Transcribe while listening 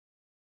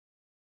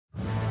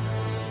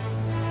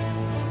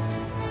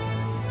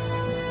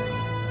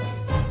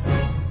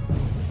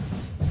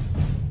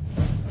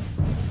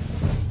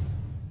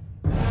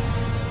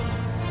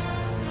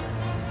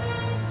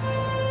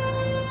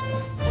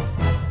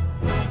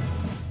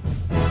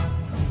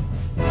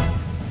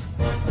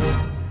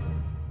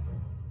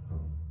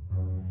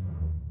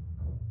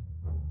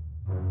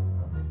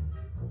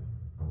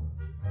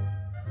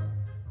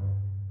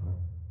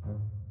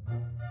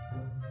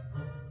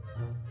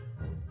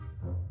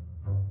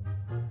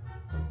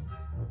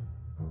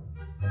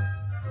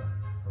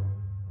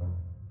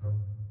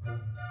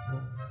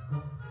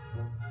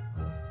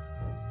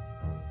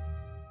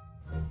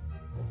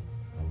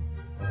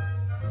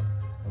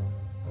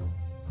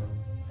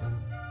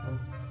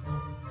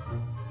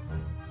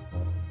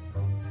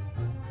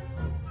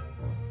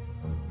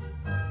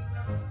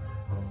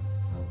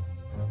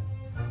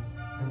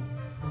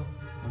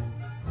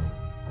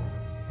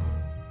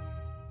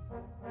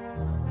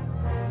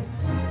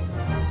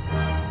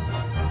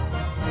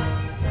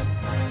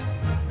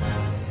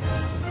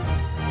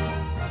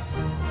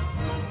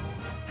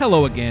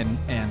Hello again,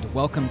 and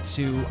welcome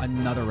to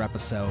another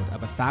episode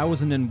of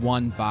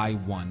 1001 by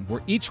 1,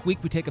 where each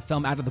week we take a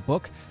film out of the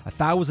book,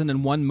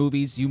 1001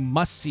 movies you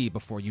must see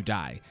before you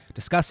die,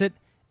 discuss it,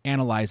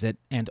 analyze it,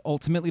 and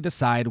ultimately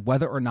decide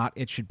whether or not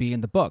it should be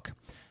in the book.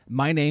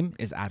 My name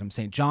is Adam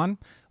St. John.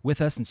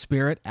 With us in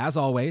spirit, as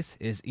always,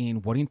 is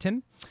Ian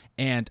Woodington,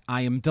 and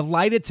I am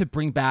delighted to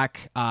bring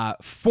back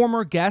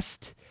former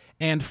guest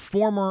and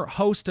former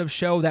host of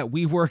show that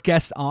we were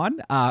guests on,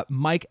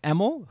 Myke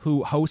Emmel,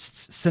 who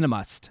hosts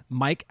CineMusts.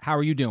 Myke, how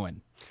are you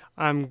doing?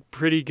 I'm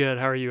pretty good.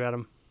 How are you,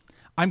 Adam?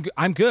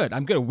 I'm good.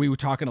 We were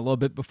talking a little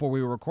bit before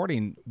we were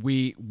recording.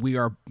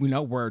 We're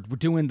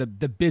doing the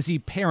busy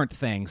parent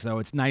thing, so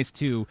it's nice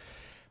to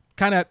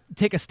kind of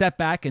take a step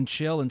back and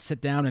chill and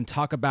sit down and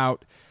talk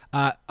about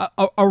a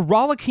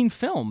rollicking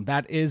film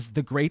that is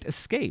The Great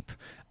Escape.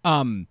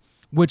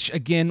 Which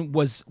again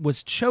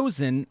was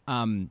chosen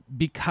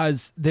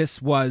because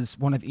this was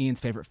one of Ian's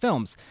favorite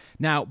films.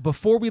 Now,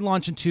 before we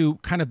launch into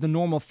kind of the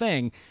normal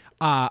thing,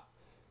 I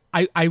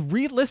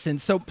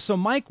re-listened. So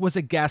Myke was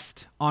a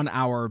guest on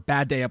our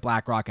Bad Day at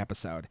Black Rock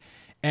episode,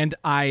 and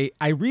I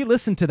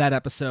re-listened to that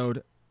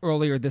episode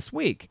earlier this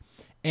week.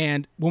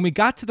 And when we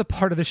got to the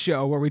part of the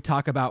show where we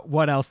talk about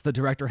what else the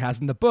director has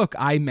in the book,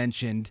 I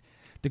mentioned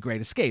The Great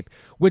Escape,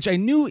 which I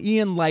knew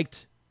Ian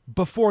liked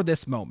before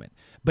this moment.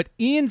 But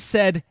Ian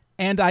said,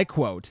 and I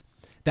quote,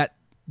 that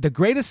The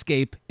Great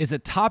Escape is a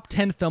top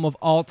 10 film of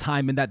all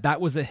time and that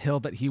was a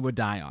hill that he would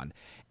die on.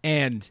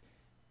 And,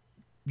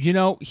 you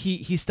know,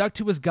 he stuck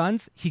to his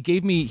guns. He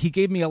gave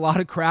me a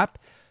lot of crap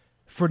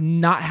for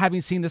not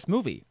having seen this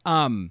movie.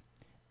 And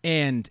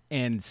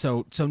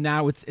so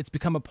now it's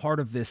become a part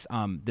of this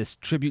this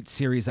tribute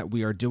series that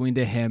we are doing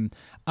to him.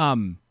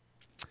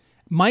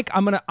 Myke,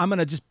 I'm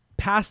gonna just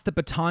pass the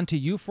baton to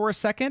you for a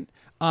second.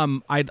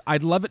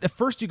 I'd love it. At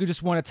first, you could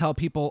just want to tell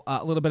people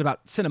a little bit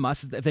about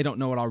CineMusts if they don't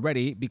know it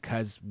already,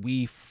 because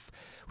we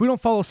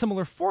don't follow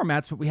similar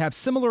formats, but we have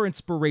similar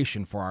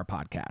inspiration for our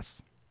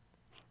podcasts.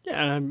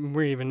 Yeah,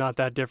 we're even not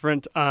that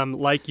different.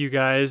 Like you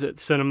guys at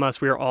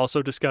CineMusts, we are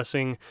also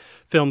discussing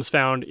films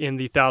found in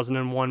the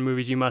 1001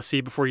 Movies You Must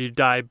See Before You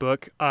Die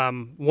book.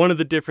 One of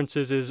the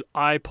differences is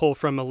I pull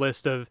from a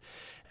list of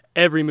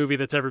every movie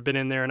that's ever been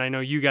in there, and I know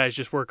you guys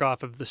just work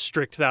off of the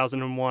strict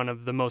 1001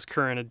 of the most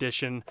current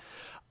edition.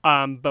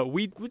 But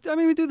we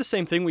do the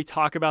same thing. We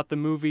talk about the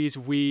movies.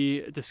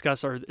 We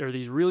discuss are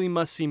these really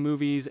must-see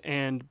movies,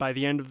 and by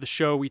the end of the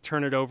show, we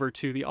turn it over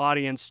to the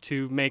audience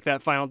to make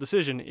that final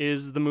decision.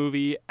 Is the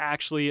movie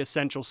actually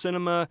essential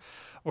cinema,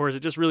 or is it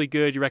just really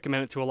good? You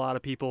recommend it to a lot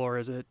of people, or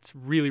is it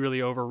really,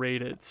 really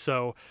overrated?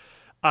 So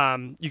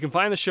you can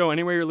find the show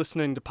anywhere you're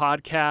listening to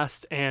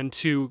podcasts, and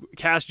to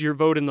cast your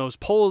vote in those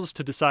polls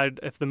to decide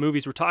if the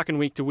movies we're talking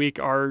week to week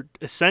are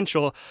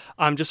essential.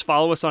 Just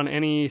follow us on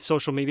any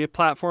social media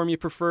platform you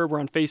prefer. We're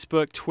on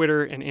Facebook,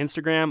 Twitter, and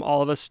Instagram.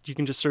 All of us, you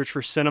can just search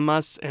for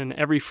CineMusts, and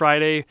every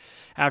Friday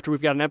after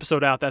we've got an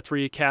episode out, that's where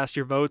you cast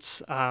your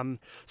votes.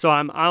 So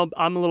I'm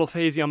a little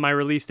hazy on my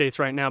release dates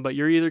right now, but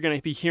you're either going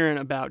to be hearing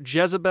about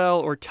Jezebel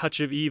or Touch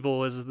of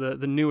Evil is the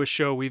newest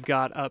show we've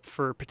got up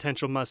for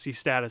potential must-see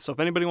status. So if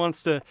anybody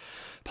wants to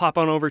pop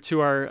on over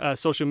to our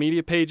social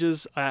media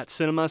pages at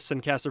CineMusts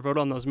and cast their vote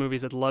on those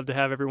movies, I'd love to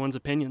have everyone's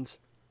opinions.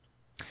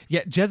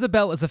 Yeah,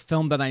 Jezebel is a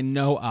film that I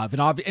know of,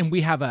 and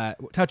we have a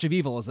Touch of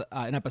Evil is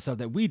an episode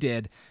that we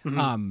did,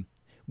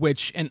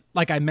 which, and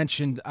like I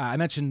mentioned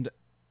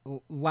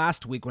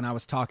last week when I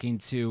was talking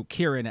to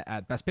Kieran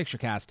at Best Picture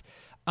Cast,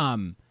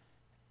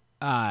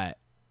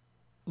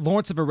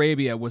 Lawrence of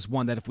Arabia was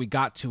one that if we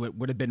got to it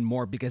would have been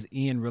more because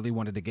Ian really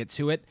wanted to get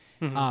to it.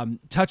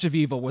 Touch of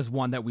Evil was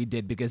one that we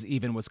did because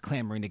Ian was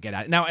clamoring to get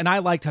at it. Now, and I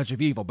like Touch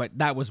of Evil, but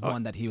that was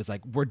one that he was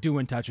like, we're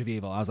doing Touch of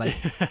Evil. I was like,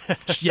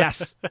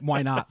 yes,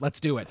 why not?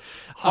 Let's do it.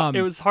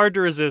 It was hard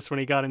to resist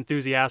when he got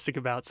enthusiastic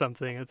about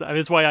something.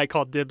 It's why I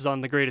called dibs on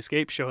The Great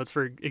Escape show. It's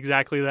for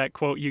exactly that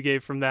quote you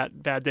gave from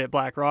that Bad Day at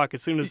Black Rock.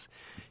 As soon as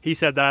he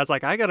said that, I was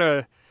like, I got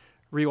to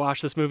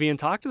rewatch this movie and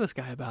talk to this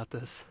guy about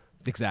this.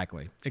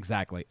 Exactly. So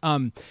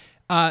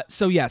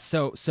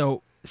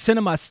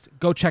CineMusts,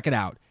 go check it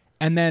out.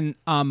 And then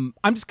I'm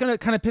just gonna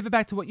kind of pivot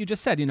back to what you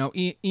just said. You know,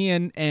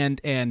 Ian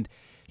and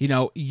you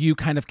know, you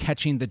kind of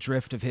catching the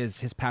drift of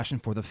his passion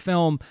for the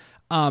film.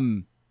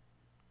 I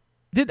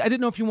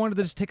didn't know if you wanted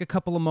to just take a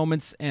couple of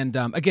moments and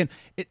again,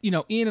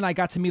 Ian and I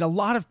got to meet a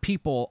lot of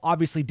people,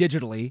 obviously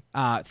digitally,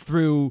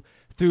 through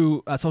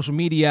social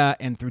media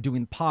and through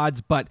doing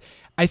pods. But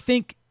I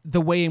think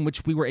the way in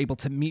which we were able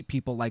to meet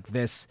people like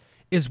this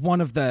is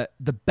one of the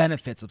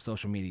benefits of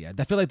social media.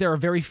 I feel like there are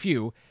very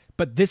few,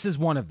 but this is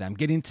one of them,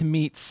 getting to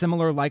meet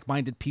similar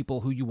like-minded people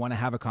who you want to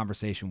have a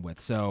conversation with.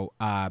 So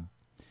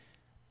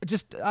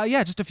just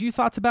a few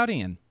thoughts about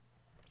Ian.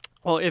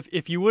 Well,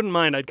 if you wouldn't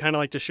mind, I'd kind of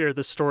like to share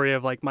the story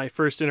of like my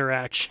first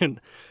interaction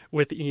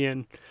with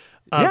Ian,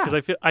 because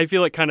I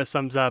feel it kind of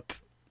sums up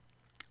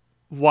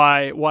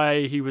why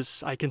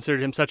I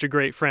considered him such a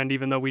great friend,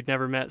 even though we'd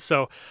never met.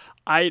 So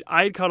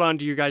I'd caught on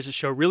to your guys'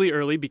 show really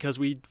early because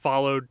we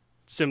followed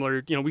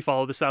similar, we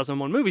follow the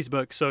 1001 Movies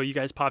book. So you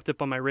guys popped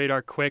up on my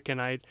radar quick,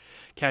 and I'd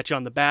catch you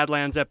on the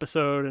Badlands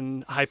episode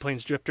and High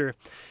Plains Drifter.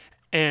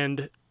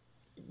 And,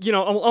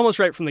 almost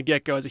right from the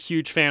get-go, I was a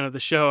huge fan of the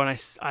show. And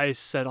I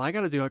said, I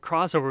got to do a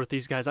crossover with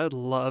these guys. I would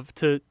love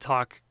to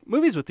talk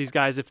movies with these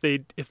guys if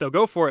they'll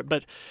go for it.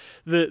 But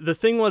the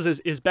thing was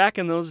back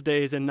in those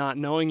days and not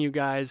knowing you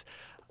guys,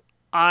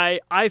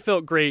 I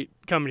felt great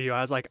coming to you.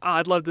 I was like,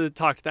 I'd love to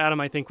talk to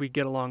Adam. I think we'd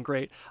get along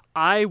great.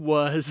 I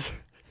was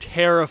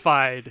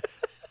terrified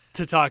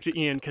to talk to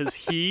Ian because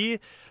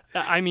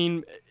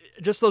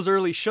just those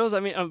early shows,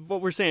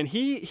 what we're saying,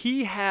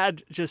 he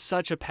had just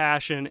such a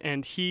passion,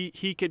 and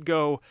he could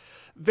go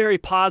very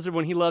positive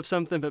when he loved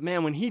something, but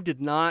man, when he did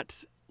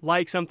not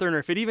like something, or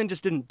if it even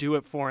just didn't do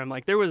it for him,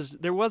 like there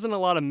wasn't a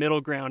lot of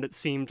middle ground. It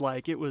seemed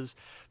like it was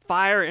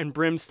fire and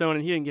brimstone,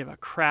 and he didn't give a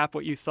crap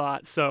what you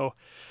thought. So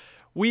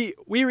we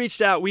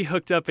reached out, we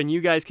hooked up, and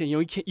you guys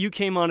you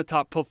came on to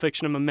talk Pulp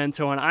Fiction and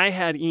Memento, and I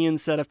had Ian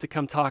set up to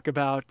come talk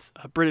about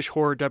a British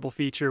horror double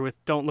feature with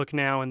Don't Look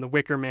Now and The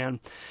Wicker Man.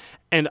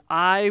 And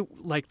I,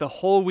 like the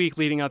whole week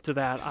leading up to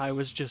that, I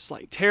was just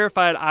like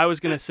terrified I was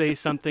going to say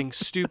something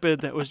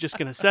stupid that was just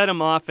going to set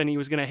him off, and he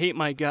was going to hate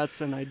my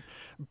guts, and I'd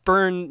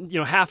burn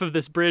half of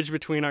this bridge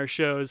between our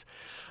shows.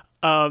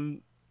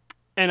 And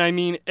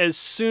as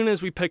soon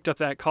as we picked up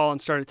that call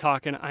and started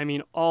talking,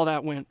 all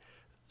that went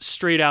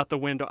straight out the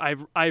window.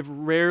 I've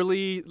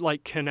rarely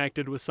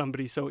connected with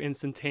somebody so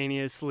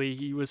instantaneously.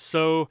 He was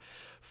so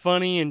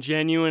funny and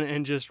genuine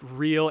and just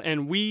real.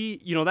 And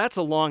we, that's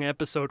a long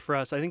episode for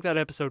us. I think that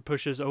episode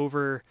pushes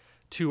over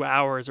 2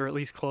 hours, or at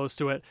least close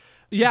to it.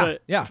 Yeah,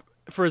 but yeah.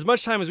 For as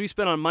much time as we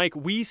spent on Myke,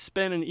 we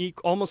spent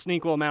almost an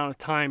equal amount of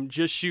time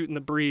just shooting the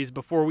breeze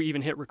before we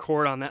even hit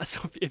record on that.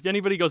 So if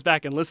anybody goes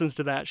back and listens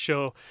to that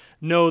show,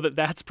 know that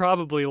that's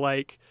probably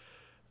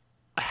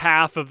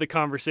half of the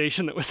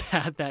conversation that was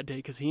had that day,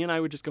 because he and I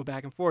would just go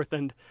back and forth,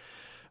 and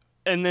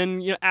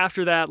then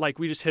after that,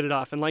 we just hit it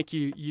off. And like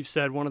you've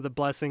said, one of the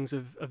blessings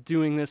of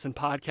doing this and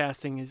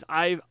podcasting is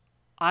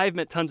I've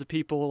met tons of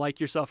people like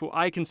yourself who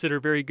I consider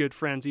very good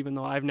friends, even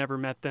though I've never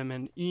met them.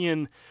 And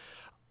Ian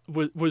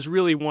was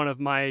really one of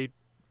my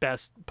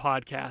best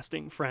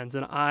podcasting friends,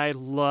 and I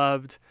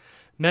loved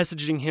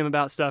messaging him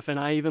about stuff, and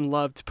I even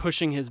loved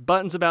pushing his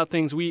buttons about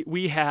things.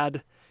 We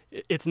had,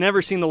 it's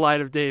never seen the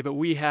light of day, but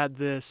we had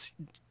this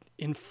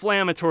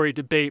inflammatory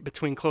debate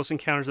between Close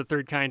Encounters of the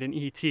Third Kind and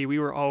E.T. We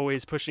were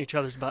always pushing each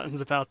other's buttons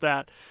about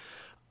that.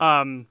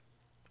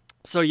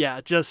 So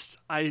yeah, just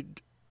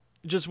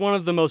one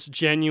of the most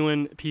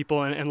genuine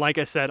people. And like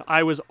I said,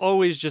 I was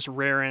always just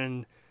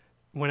raring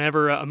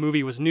whenever a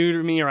movie was new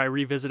to me or I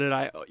revisited.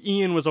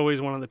 Ian was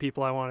always one of the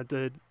people I wanted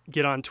to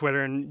get on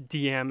Twitter and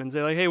DM and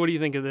say hey, what do you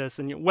think of this?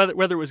 And whether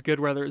it was good,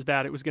 whether it was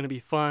bad, it was going to be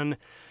fun.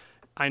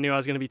 I knew I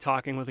was going to be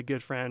talking with a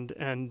good friend,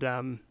 and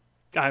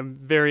I'm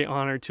very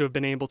honored to have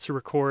been able to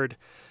record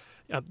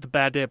the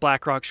Bad Day at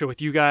Black Rock show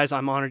with you guys.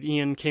 I'm honored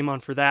Ian came on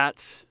for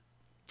that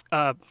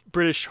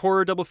British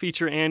horror double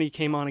feature, and he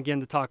came on again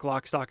to talk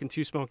Lock, Stock, and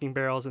Two Smoking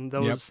Barrels. And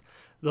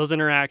those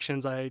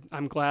interactions,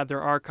 I'm glad they're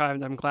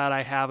archived. I'm glad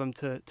I have them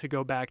to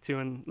go back to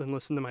and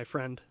listen to my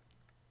friend.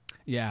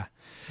 Yeah.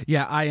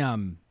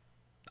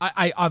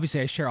 I obviously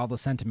I share all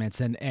those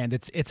sentiments, and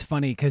it's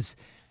funny because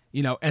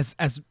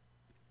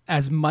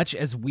as much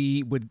as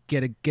we would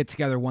get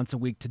together once a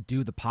week to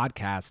do the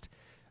podcast,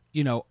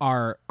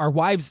 our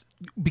wives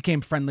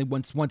became friendly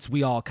once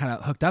we all kind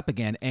of hooked up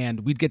again,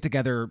 and we'd get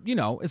together,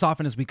 as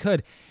often as we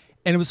could.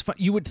 And it was fun.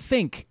 You would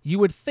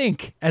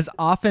think as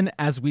often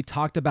as we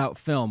talked about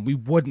film, we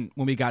wouldn't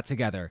when we got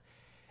together.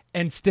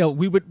 And still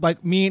we would,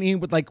 me and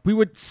Ian we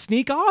would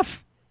sneak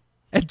off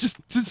and just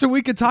so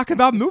we could talk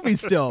about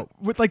movies still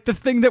with the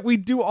thing that we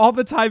do all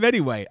the time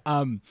anyway.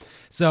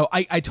 So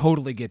I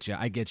totally get you.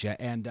 I get you.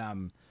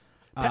 And,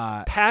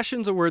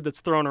 passion's a word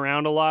that's thrown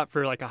around a lot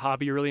for a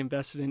hobby you're really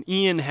invested in.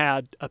 Ian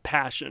had a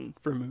passion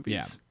for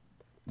movies.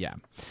 Yeah.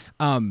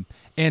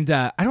 And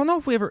I don't know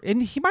if we ever,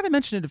 and he might have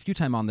mentioned it a few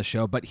times on the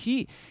show, but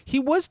he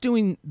was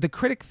doing the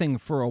critic thing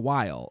for a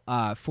while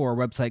for a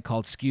website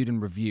called Skewed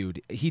and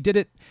Reviewed. He did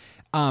it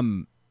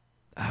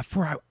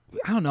for, I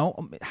don't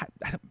know,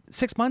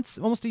 6 months,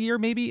 almost a year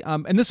maybe.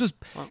 And this was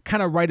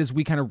kind of right as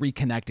we kind of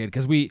reconnected,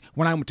 because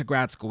when I went to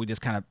grad school, we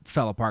just kind of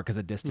fell apart because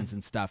of distance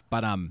and stuff.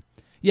 But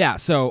yeah,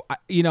 so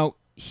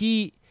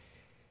he,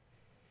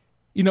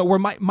 where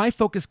my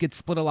focus gets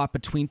split a lot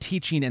between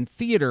teaching and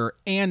theater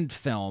and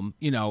film.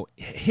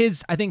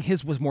 I think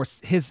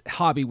his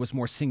hobby was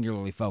more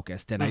singularly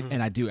focused, and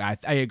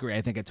I agree.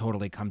 I think it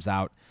totally comes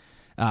out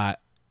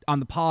on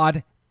the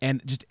pod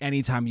and just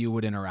anytime you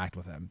would interact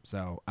with him.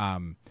 So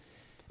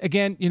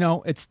again,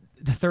 it's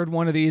the third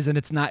one of these, and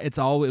it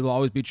will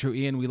always be true.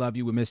 Ian, we love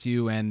you, we miss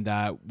you, and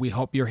we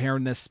hope you're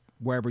hearing this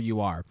wherever you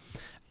are.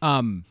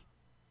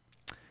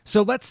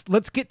 So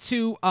let's get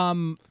to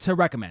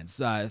recommends.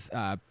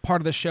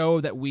 Part of the show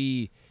that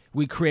we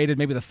created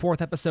maybe the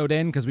fourth episode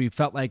in, because we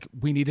felt like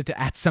we needed to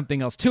add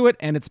something else to it,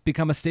 and it's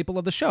become a staple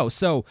of the show.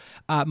 So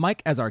Myke,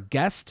 as our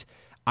guest,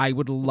 I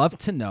would love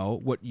to know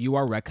what you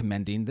are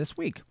recommending this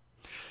week.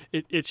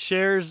 It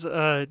shares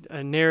a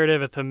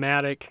narrative, a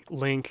thematic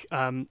link,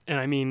 and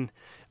I mean,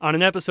 on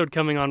an episode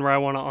coming on where I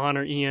want to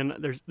honor Ian,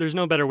 there's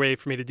no better way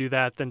for me to do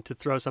that than to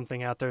throw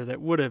something out there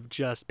that would have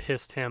just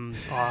pissed him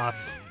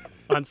off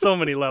on so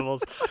many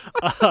levels.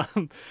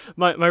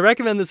 My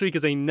recommend this week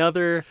is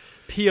another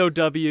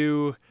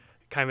POW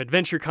kind of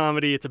adventure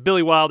comedy. It's a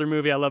Billy Wilder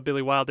movie. I love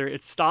Billy Wilder.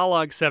 It's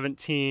Stalag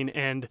 17,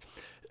 and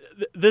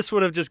this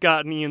would have just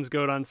gotten Ian's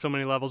goat on so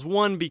many levels.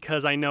 One,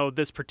 because I know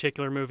this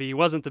particular movie he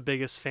wasn't the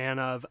biggest fan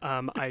of.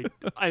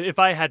 If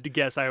I had to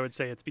guess, I would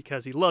say it's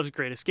because he loves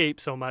Great Escape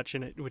so much,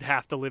 and it would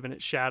have to live in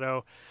its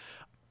shadow.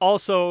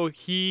 Also,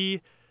 he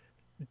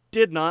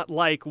did not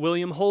like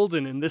William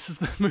Holden, and this is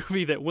the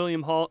movie that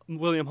William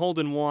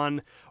Holden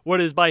won what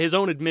is, by his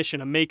own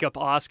admission, a makeup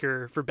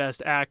Oscar for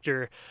Best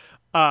Actor.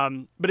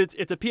 But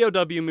it's a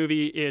POW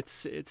movie.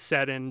 It's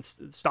set in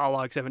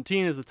Stalag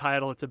 17 is the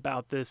title. It's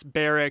about this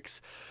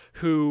barracks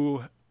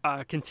who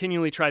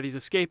continually try these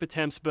escape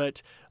attempts,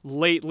 but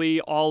lately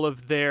all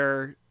of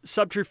their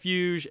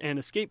subterfuge and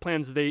escape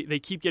plans, they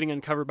keep getting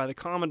uncovered by the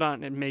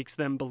commandant, and it makes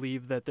them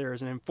believe that there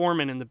is an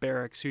informant in the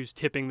barracks who's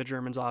tipping the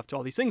Germans off to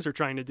all these things they're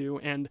trying to do.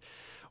 And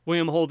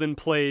William Holden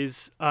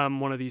plays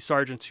one of these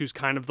sergeants who's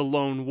kind of the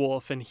lone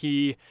wolf, and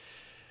he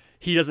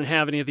doesn't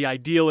have any of the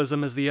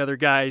idealism as the other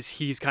guys.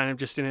 He's kind of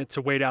just in it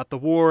to wait out the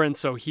war, and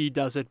so he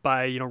does it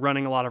by,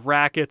 running a lot of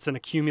rackets and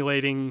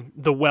accumulating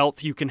the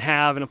wealth you can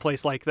have in a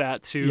place like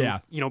that to,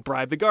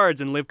 bribe the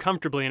guards and live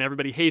comfortably, and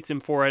everybody hates him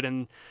for it,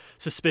 and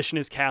suspicion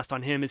is cast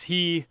on him. Is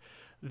he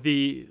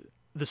the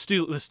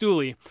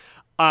stoolie?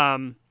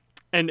 I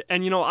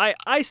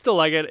still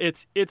like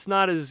it. It's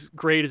not as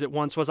great as it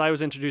once was. I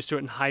was introduced to it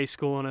in high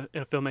school in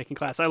a filmmaking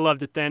class. I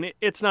loved it then.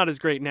 It's not as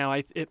great now.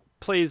 It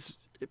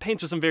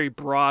paints with some very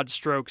broad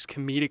strokes,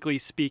 comedically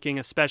speaking,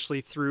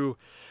 especially through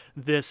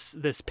this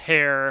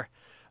pair.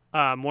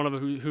 One of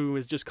them who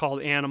is just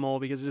called Animal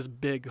because he's this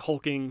big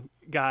hulking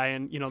guy,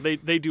 and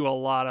they do a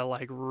lot of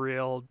like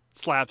real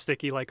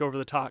slapsticky, like over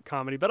the top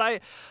comedy.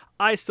 But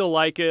I still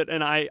like it,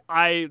 and I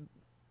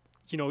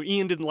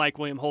Ian didn't like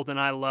William Holden.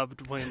 I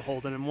loved William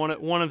Holden, and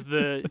one of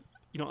the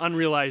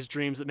unrealized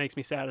dreams that makes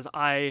me sad is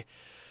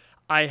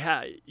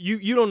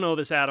you don't know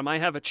this, Adam. I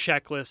have a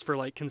checklist for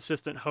like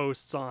consistent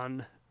hosts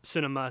on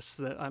CineMusts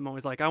that I'm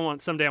always like,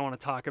 someday I want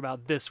to talk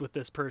about this with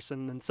this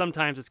person, and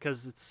sometimes it's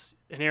because it's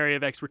an area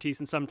of expertise,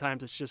 and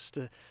sometimes it's just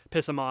to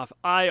piss them off.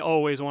 I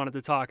always wanted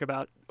to talk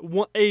about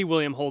a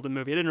William Holden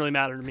movie. It didn't really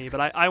matter to me,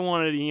 but I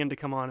wanted Ian to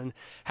come on and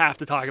have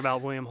to talk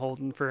about William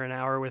Holden for an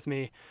hour with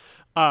me.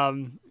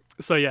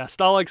 So yeah,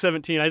 Stalag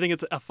 17. I think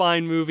it's a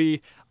fine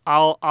movie.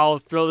 I'll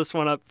throw this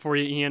one up for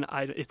you, Ian.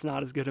 It's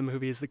not as good a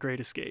movie as The Great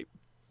Escape.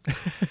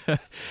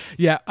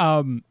 Yeah.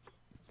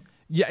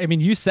 Yeah, I mean,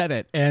 you said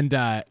it, and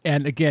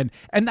again,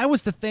 and that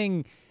was the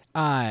thing,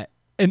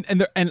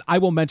 and I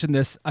will mention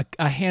this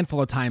a handful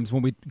of times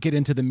when we get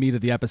into the meat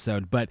of the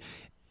episode. But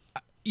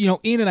Ian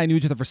and I knew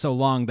each other for so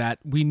long that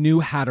we knew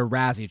how to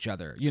razz each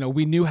other.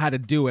 We knew how to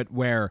do it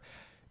where,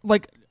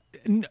 like,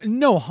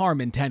 no harm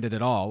intended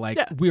at all. Like,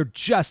 we're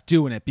just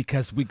doing it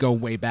because we go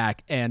way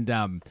back, and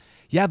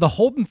the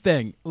Holden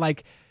thing,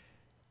 like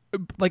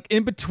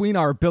in between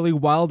our Billy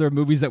Wilder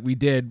movies that we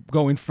did,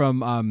 going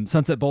from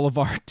Sunset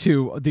Boulevard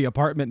to The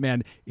Apartment,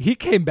 man, he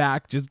came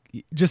back just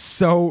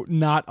so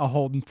not a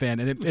Holden fan,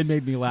 and it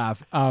made me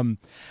laugh.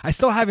 I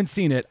still haven't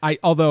seen it.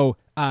 Although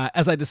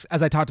as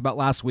I talked about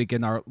last week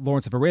in our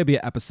Lawrence of Arabia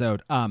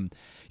episode, I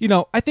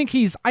think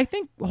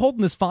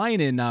Holden is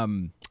fine in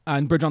on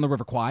Bridge on the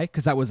River Kwai,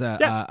 because that was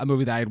a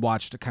movie that I had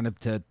watched kind of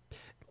to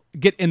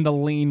get in the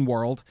lean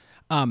world.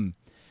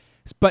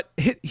 But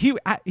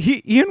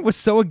Ian was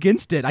so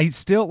against it. I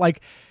still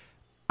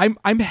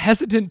I'm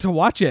hesitant to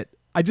watch it.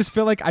 I just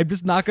feel like I'm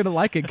just not going to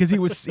like it because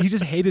he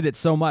just hated it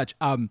so much.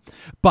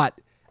 But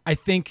I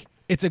think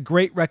it's a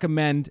great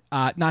recommend,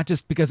 not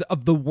just because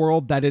of the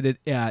world that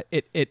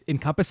it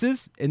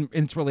encompasses in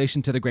its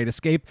relation to The Great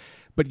Escape,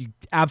 but you're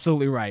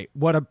absolutely right.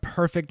 What a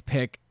perfect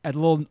pick, a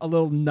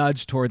little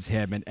nudge towards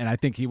him, and I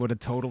think he would have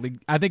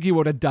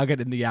dug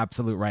it in the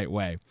absolute right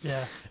way.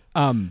 Yeah.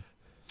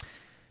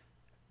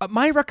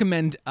 My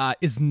recommend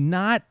is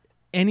not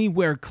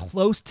anywhere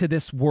close to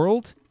this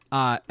world.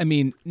 I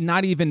mean,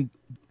 not even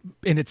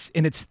in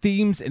its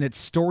themes, in its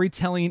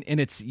storytelling, in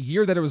its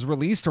year that it was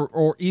released,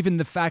 or even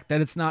the fact that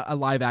it's not a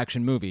live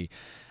action movie.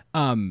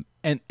 And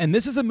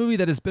this is a movie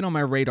that has been on my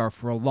radar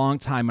for a long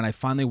time, and I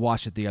finally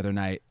watched it the other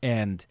night,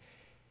 and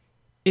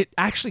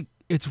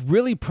it's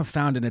really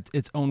profound in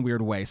its own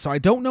weird way. So I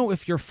don't know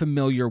if you're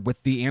familiar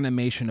with the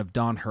animation of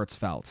Don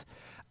Hertzfeldt,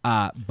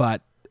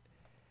 but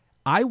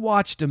I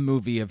watched a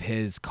movie of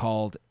his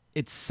called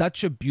It's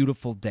Such a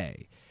Beautiful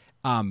Day.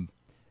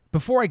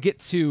 Before I get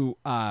to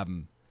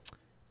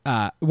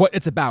what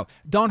it's about,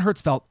 Don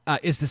Hertzfeldt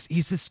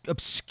he's this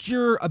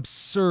obscure,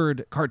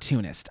 absurd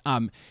cartoonist.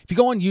 If you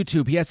go on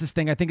YouTube, he has this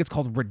thing, I think it's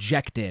called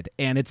Rejected,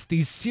 and it's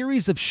these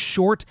series of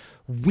short,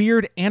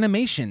 weird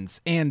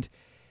animations, and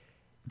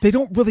they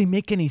don't really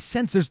make any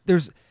sense. At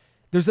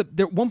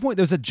one point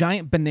there's a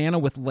giant banana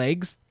with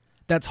legs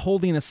that's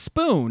holding a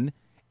spoon,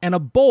 and a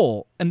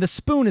bowl, and the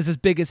spoon is as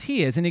big as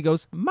he is, and he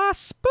goes, "My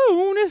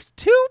spoon is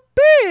too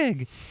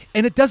big,"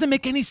 and it doesn't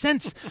make any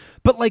sense.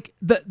 But like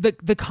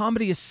the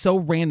comedy is so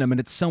random and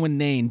it's so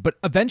inane, but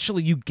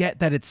eventually you get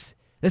that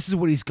this is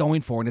what he's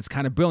going for, and it's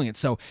kind of brilliant.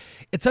 So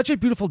It's Such a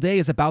Beautiful Day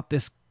is about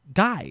this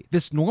guy,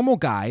 this normal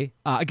guy.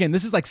 Again,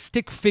 this is like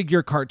stick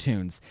figure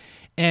cartoons.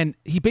 And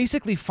he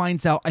basically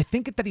finds out, I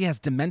think that he has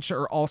dementia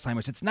or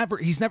Alzheimer's. It's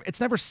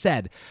never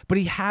said, but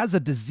he has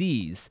a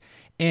disease.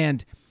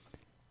 And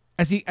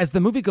as the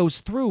movie goes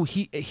through,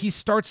 he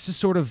starts to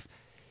sort of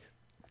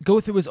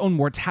go through his own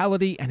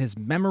mortality and his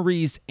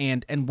memories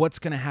and what's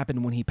going to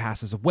happen when he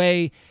passes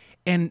away.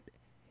 And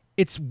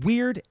it's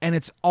weird, and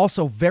it's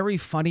also very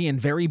funny and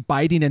very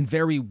biting and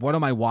very, what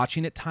am I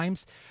watching at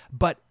times?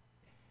 But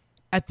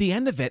at the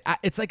end of it,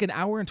 it's like an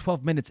hour and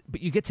 12 minutes,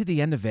 but you get to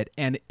the end of it,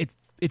 and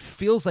it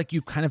feels like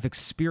you've kind of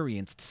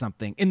experienced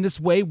something in this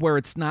way where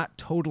it's not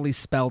totally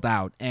spelled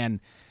out. And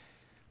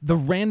the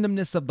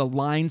randomness of the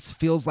lines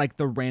feels like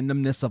the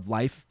randomness of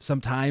life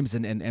sometimes,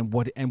 and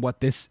what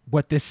this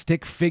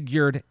stick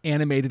figured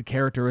animated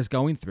character is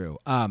going through.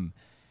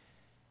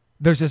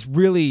 There's this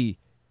really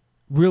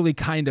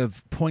kind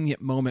of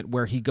poignant moment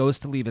where he goes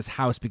to leave his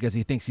house because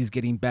he thinks he's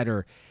getting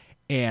better,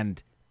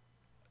 and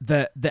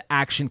the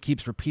action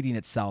keeps repeating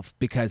itself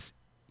because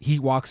he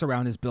walks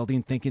around his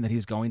building thinking that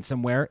he's going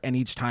somewhere, and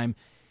each time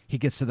he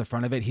gets to the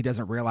front of it, he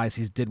doesn't realize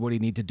he's did what he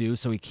need to do,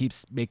 so he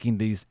keeps making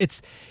these.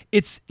 It's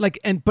like,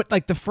 but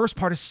like the first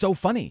part is so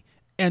funny,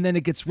 and then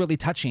it gets really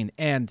touching.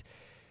 And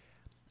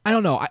I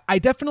don't know, I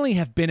definitely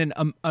have been in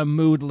a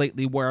mood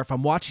lately where if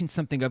I'm watching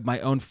something of my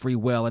own free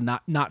will and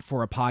not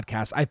for a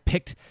podcast, I've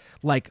picked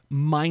like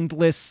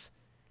mindless,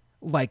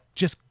 like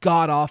just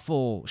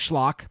god-awful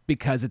schlock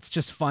because it's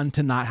just fun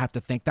to not have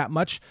to think that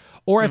much.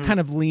 Or I've kind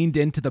of leaned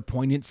into the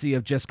poignancy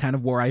of just kind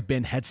of where I've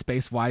been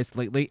headspace-wise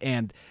lately.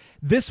 And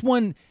this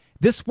one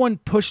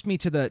pushed me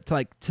to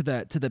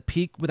the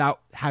peak without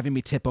having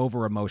me tip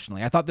over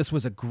emotionally. I thought this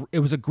was it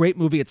was a great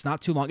movie. It's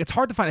not too long. It's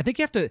hard to find. I think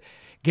you have to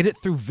get it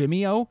through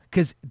Vimeo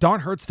because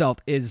Don Hertzfeldt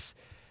is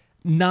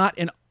not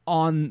an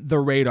on the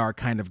radar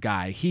kind of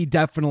guy. He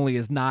definitely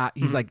is not.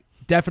 He's like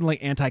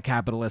definitely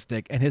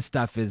anti-capitalistic, and his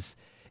stuff is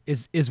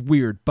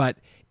weird. But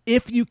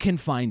if you can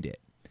find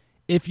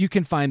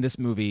this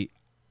movie,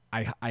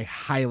 I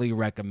highly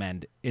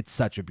recommend It's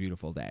Such a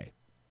Beautiful Day.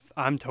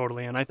 I'm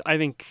totally in. I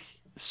think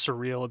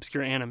surreal,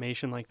 obscure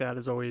animation like that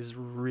is always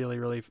really,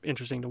 really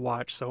interesting to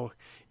watch. So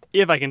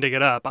if I can dig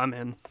it up, I'm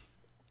in.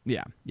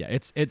 Yeah.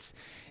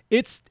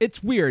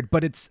 It's weird,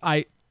 but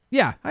I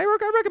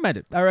recommend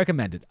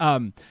it.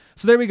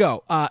 So there we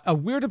go. A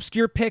weird,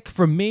 obscure pick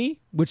from me,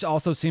 which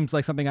also seems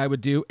like something I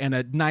would do, and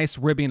a nice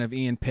ribbing of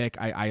Ian pick.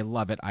 I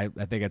love it. I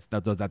think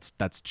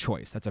that's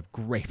choice. That's a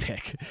great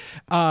pick.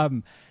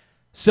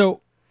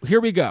 So here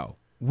we go.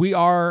 We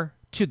are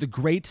to The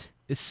Great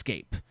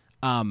Escape.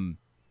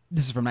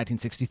 This is from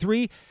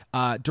 1963,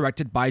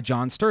 directed by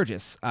John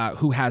Sturges,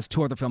 who has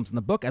two other films in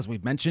the book. As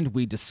we've mentioned,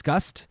 we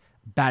discussed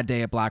Bad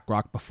Day at Black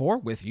Rock before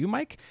with you,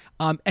 Myke.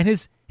 And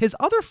his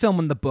other film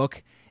in the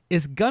book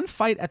is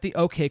Gunfight at the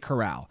OK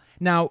Corral.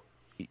 Now,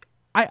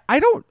 I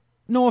don't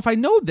know if I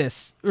know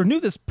this or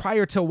knew this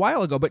prior to a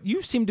while ago, but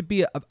you seem to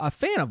be a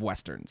fan of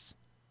Westerns.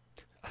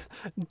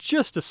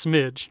 Just a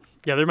smidge.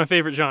 Yeah, they're my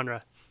favorite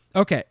genre.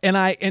 Okay,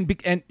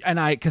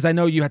 because I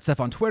know you had stuff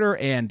on Twitter,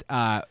 and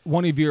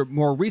one of your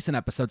more recent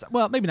episodes,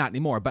 well, maybe not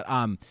anymore, but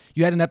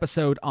you had an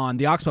episode on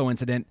the Oxbow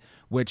incident,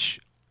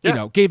 which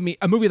gave me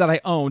a movie that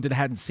I owned and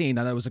hadn't seen,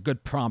 and that was a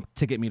good prompt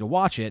to get me to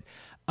watch it.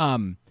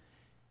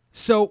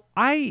 So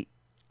I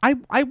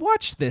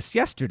watched this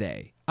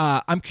yesterday.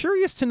 I'm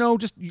curious to know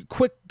just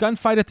quick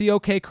Gunfight at the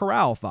OK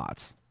Corral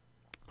thoughts.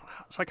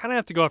 So I kind of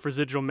have to go off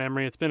residual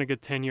memory. It's been a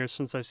good 10 years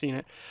since I've seen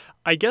it.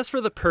 I guess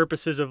for the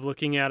purposes of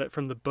looking at it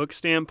from the book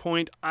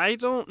standpoint, I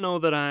don't know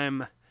that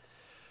I'm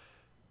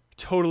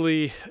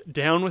totally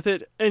down with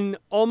it, and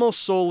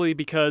almost solely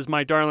because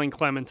My Darling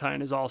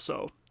Clementine is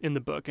also in the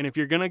book. And if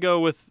you're going to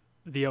go with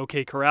the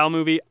OK Corral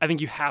movie, I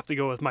think you have to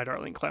go with My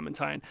Darling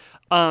Clementine.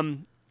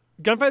 Gunfight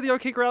at the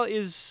OK Corral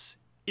is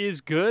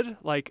good.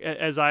 Like,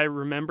 as I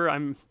remember,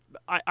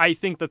 I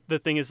think that the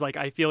thing is, like,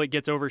 I feel it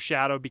gets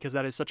overshadowed because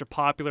that is such a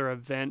popular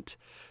event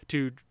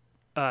to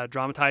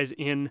dramatize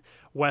in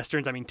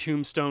Westerns. I mean,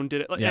 Tombstone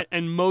did it, Yep.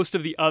 and most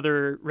of the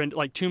other,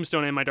 like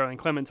Tombstone and My Darling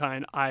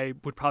Clementine, I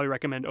would probably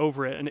recommend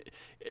over it. And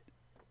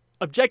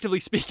objectively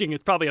speaking,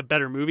 it's probably a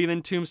better movie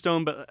than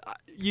Tombstone, but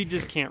you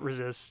just can't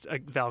resist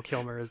Val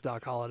Kilmer as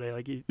Doc Holliday.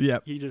 Like, you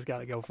just got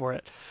to go for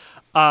it.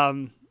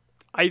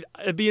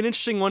 It'd be an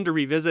interesting one to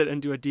revisit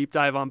and do a deep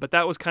dive on, but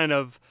that was kind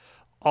of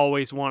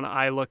always one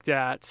I looked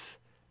at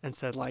and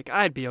said, like,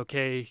 I'd be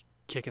okay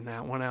kicking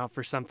that one out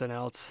for something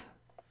else.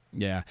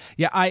 Yeah.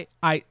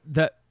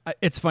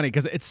 It's funny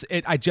because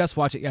I just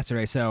watched it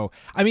yesterday. So,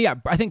 I mean, yeah,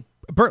 I think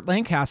Burt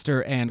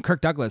Lancaster and Kirk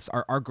Douglas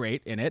are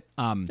great in it.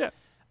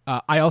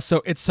 I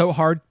also, it's so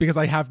hard because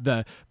I have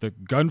the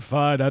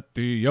gunfight at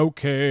the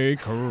OK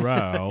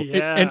Corral.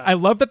 Yeah. And I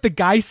love that the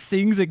guy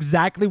sings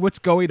exactly what's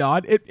going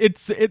on.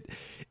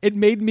 It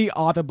made me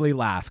audibly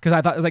laugh because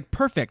I thought it was like,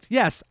 perfect.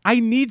 Yes, I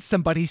need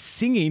somebody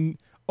singing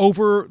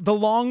over the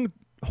long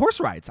horse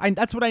rides.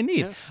 That's what I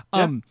need.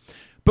 Yeah.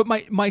 But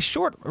my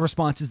short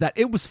response is that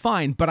it was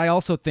fine, but I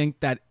also think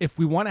that if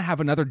we want to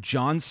have another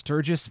John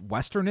Sturges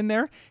Western in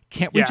there,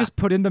 can't we just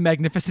put in the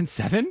Magnificent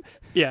Seven?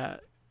 Yeah.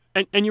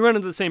 And you run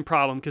into the same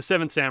problem because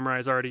Seven Samurai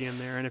is already in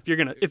there, and if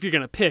you're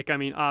gonna pick, I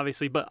mean,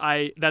 obviously, but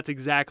that's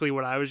exactly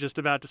what I was just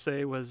about to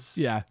say was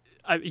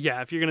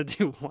if you're gonna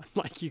do one,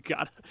 like, you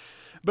gotta,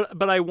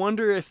 but I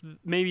wonder if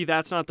maybe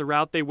that's not the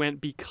route they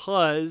went,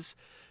 because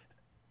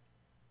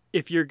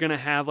if you're gonna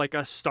have like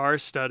a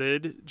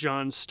star-studded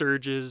John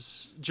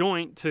Sturges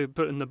joint to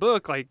put in the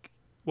book, like,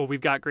 well, we've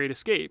got Great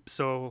Escape,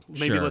 so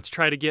maybe let's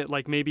try to get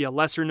like maybe a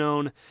lesser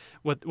known,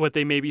 what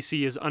they maybe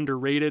see as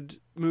underrated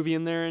movie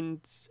in there.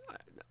 And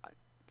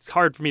it's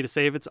hard for me to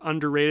say if it's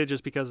underrated,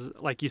 just because,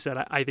 like you said,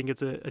 I think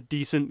it's a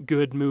decent,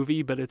 good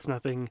movie, but it's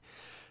nothing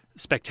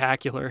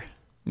spectacular.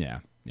 Yeah.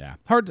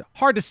 Hard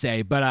to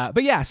say,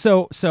 but yeah.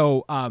 So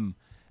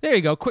there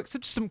you go.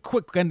 Some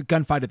quick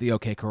gunfight at the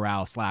OK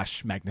Corral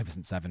 /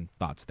 Magnificent Seven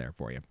thoughts there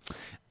for you.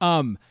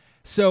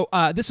 So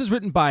this was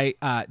written by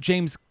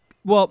James.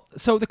 Well,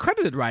 so the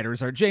credited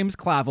writers are James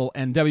Clavell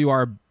and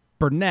W.R.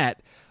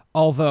 Burnett.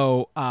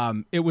 Although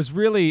it was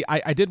really,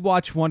 I did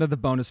watch one of the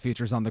bonus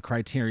features on the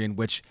Criterion,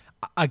 which,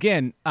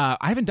 again, I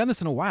haven't done this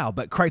in a while,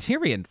 but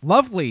Criterion,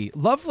 lovely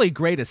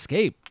Great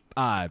Escape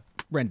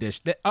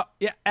rendition.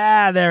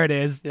 There it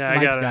is. Yeah,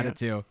 Mike's I got it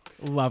too.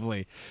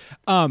 Lovely.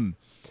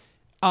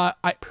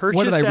 I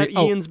purchased at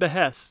Ian's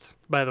behest,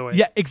 by the way.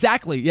 Yeah,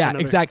 exactly. Yeah,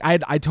 exactly.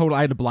 I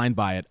had to blind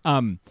buy it.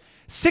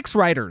 6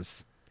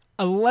 writers,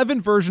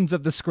 11 versions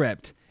of the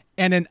script,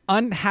 and an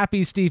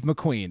unhappy Steve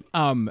McQueen.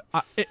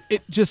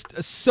 It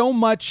just so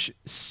much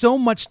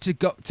to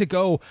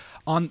go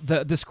on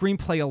the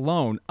screenplay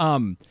alone.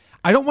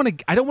 I don't want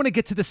to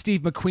get to the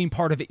Steve McQueen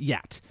part of it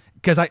yet,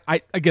 because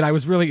I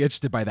was really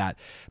interested by that.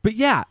 But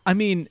yeah, I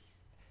mean,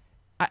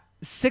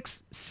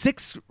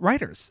 six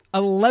writers,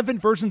 11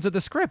 versions of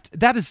the script.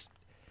 That's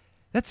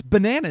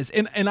bananas.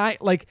 And I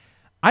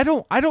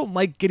don't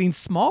like getting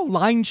small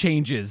line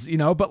changes,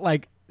 but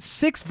like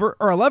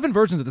 11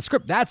 versions of the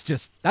script, that's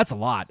a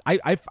lot.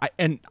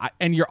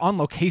 And you're on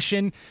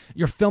location,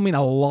 you're filming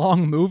a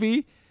long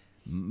movie.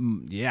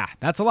 Yeah,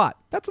 that's a lot.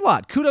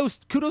 Kudos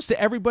to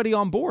everybody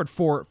on board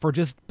for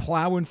just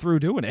plowing through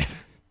doing it.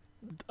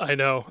 I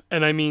know.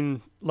 And I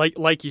mean,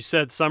 like you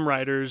said, some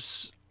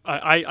writers,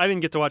 I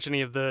didn't get to watch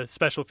any of the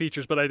special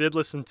features, but I did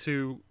listen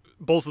to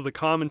both of the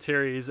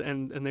commentaries,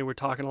 and they were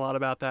talking a lot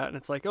about that. And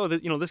it's like, oh,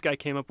 this guy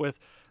came up with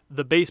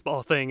the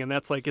baseball thing, and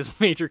that's like his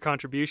major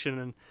contribution.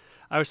 And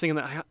I was thinking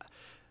that,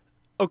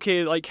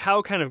 okay, like,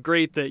 how kind of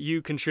great that you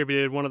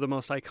contributed one of the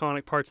most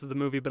iconic parts of the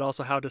movie, but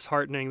also how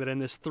disheartening that in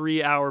this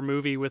 3-hour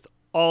movie with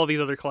all these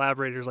other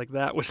collaborators, like,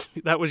 that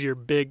was your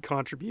big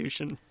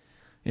contribution.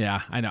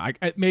 Yeah, I know.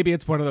 Maybe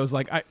it's one of those,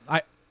 like,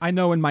 I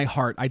know in my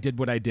heart I did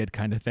what I did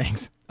kind of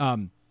things.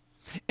 And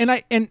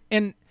I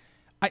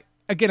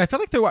again, I feel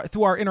like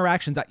through our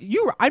interactions,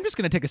 I'm just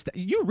going to take a step.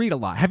 You read a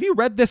lot. Have you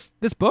read this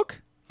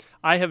book?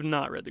 I have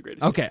not read The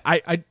Greatest. Okay,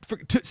 I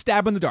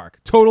stab in the dark.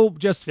 Total,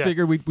 just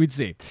figured we'd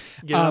see.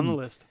 Get it on the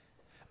list.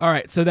 All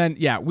right, so then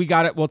we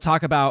got it. We'll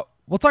talk about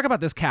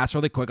this cast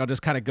really quick. I'll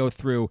just kind of go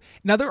through.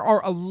 Now there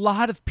are a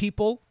lot of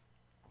people.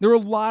 There are a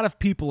lot of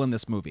people in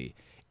this movie.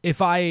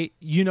 If I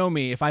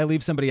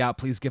leave somebody out,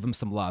 please give them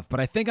some love. But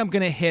I think I'm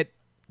gonna hit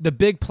the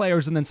big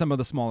players and then some of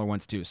the smaller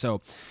ones too.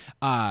 So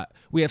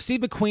we have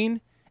Steve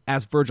McQueen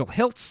as Virgil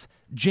Hiltz,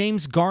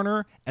 James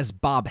Garner as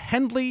Bob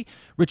Hendley,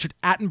 Richard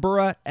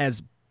Attenborough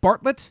as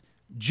Bartlett,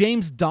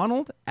 James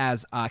Donald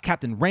as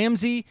Captain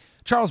Ramsey,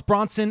 Charles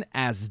Bronson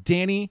as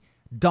Danny,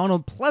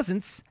 Donald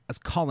Pleasance as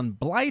Colin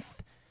Blythe,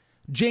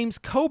 James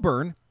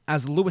Coburn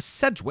as Louis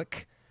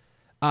Sedgwick.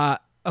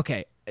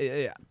 Okay,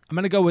 I'm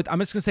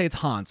just gonna say it's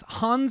Hans.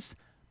 Hans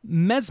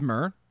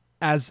Mesmer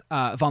as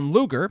von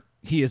Luger.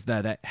 He is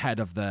the head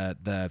of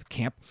the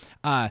camp.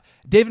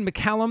 David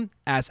McCallum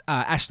as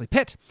Ashley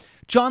Pitt.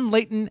 John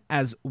Layton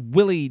as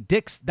Willie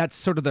Dix. That's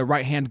sort of the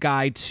right-hand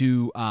guy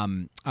to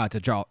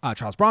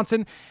Charles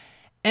Bronson.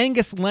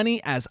 Angus Lenny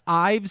as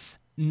Ives.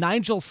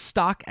 Nigel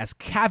Stock as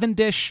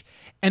Cavendish.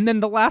 And then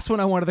the last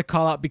one I wanted to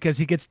call out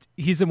because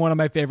he's in one of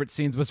my favorite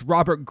scenes was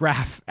Robert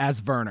Graff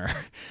as Werner.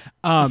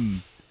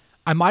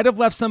 I might have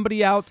left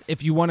somebody out.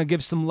 If you want to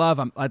give some love,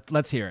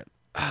 let's hear it.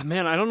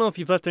 Man, I don't know if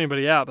you've left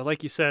anybody out, but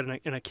like you said,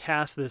 in a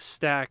cast this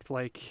stacked,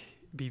 like,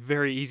 it'd be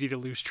very easy to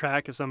lose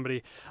track of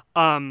somebody.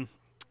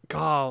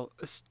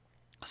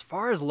 As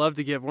far as love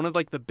to give, one of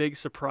like the big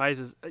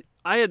surprises,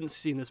 I hadn't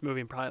seen this movie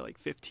in probably like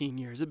 15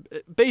 years.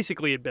 It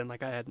basically had been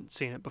like I hadn't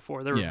seen it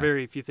before. There were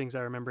very few things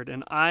I remembered,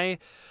 and I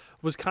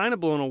was kind of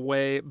blown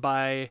away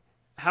by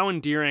how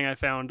endearing I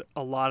found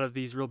a lot of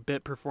these real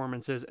bit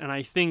performances. And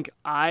I think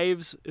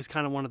Ives is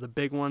kind of one of the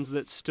big ones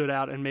that stood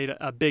out and made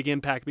a big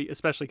impact,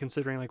 especially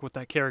considering like what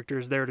that character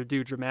is there to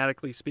do,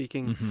 dramatically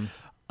speaking.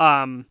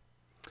 Mm-hmm.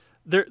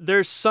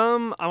 There's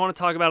some I want to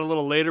talk about a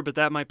little later, but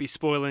that might be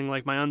spoiling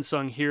like my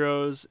unsung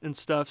heroes and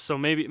stuff. So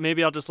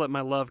maybe I'll just let my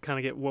love kind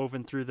of get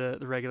woven through the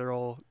regular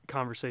old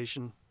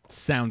conversation.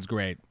 Sounds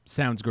great.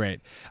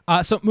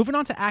 So moving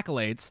on to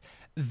accolades,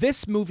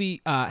 this movie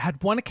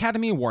had one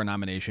Academy Award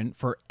nomination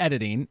for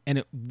editing, and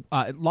it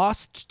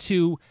lost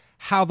to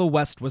How the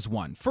West Was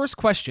Won. First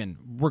question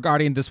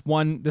regarding this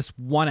one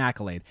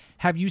accolade: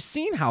 have you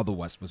seen How the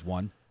West Was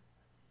Won?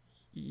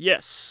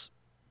 Yes.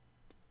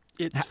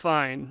 It's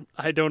fine.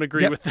 I don't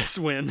agree with this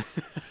win.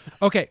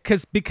 Okay,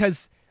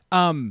 because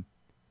I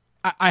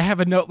have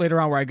a note later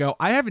on where I go,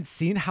 I haven't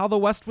seen How the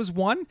West Was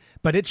Won,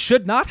 but it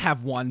should not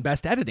have won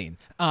Best Editing.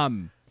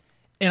 And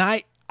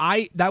I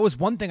that was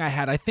one thing I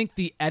had. I think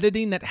the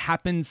editing that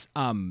happens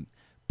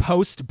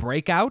post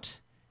breakout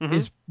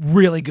is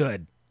really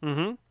good.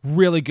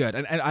 Really good.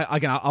 And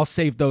I'll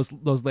save those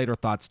later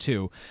thoughts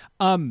too.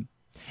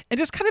 And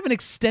just kind of an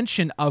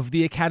extension of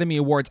the Academy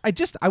Awards,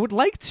 I would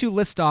like to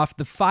list off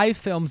the 5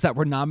 films that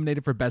were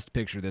nominated for Best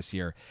Picture this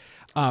year.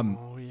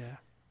 The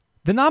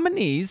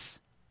nominees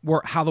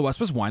were How the West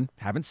Was Won,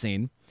 haven't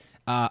seen.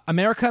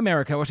 America,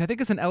 America, which I think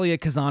is an Elia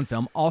Kazan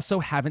film, also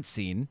haven't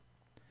seen.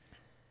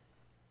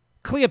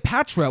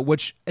 Cleopatra,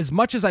 which as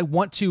much as I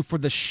want to for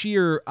the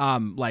sheer,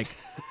 I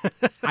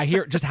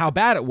hear just how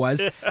bad it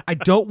was, I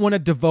don't want to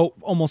devote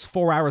almost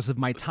 4 hours of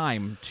my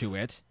time to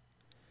it.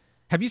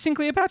 Have you seen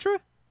Cleopatra?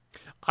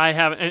 I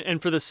haven't,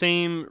 and for the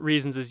same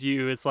reasons as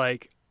you, it's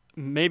like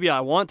maybe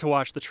I want to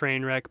watch the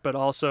train wreck, but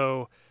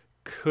also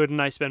couldn't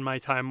I spend my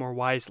time more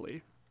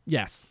wisely?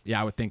 Yes, yeah,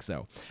 I would think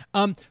so.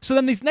 So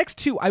then these next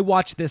 2 I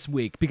watched this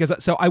week because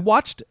I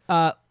watched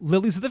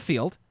Lilies of the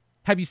Field.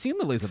 Have you seen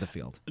Lilies of the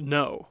Field?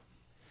 No.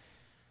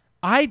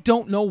 I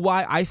don't know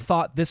why I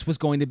thought this was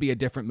going to be a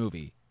different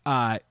movie.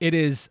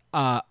 It's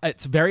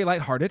very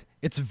lighthearted.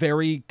 It's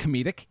very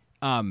comedic.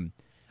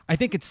 I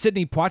think it's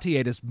Sidney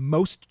Poitier's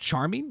most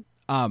charming.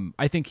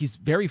 I think he's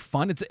very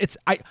fun.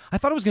 I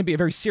thought it was going to be a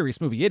very serious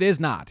movie. It is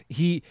not.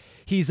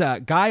 He's a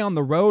guy on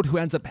the road who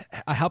ends up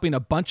helping a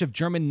bunch of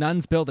German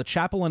nuns build a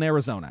chapel in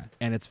Arizona,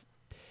 and it's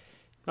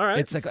all right.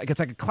 It's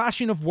like a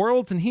clashing of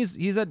worlds, and he's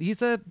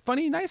a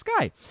funny, nice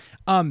guy.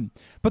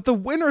 But the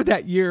winner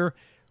that year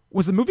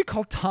was a movie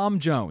called Tom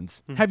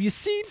Jones. Have you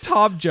seen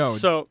Tom Jones?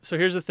 So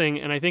here's the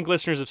thing, and I think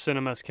listeners of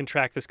CineMusts can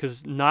track this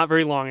because not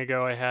very long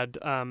ago I had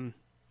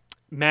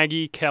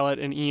Maggie Kellett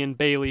and Ian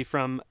Bailey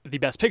from the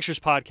Best Pictures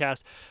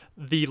podcast.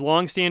 The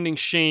longstanding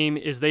shame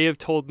is they have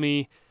told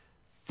me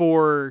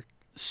for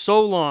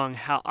so long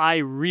how I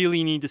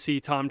really need to see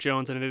Tom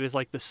Jones, and it is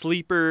like the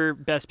sleeper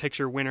Best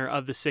Picture winner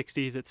of the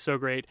 60s. It's so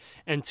great.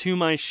 And to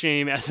my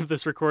shame, as of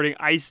this recording,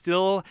 I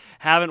still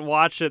haven't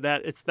watched it.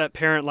 It's that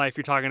parent life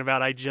you're talking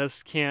about. I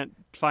just can't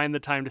find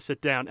the time to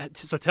sit down.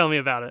 So tell me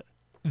about it.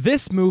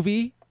 This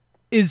movie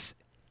is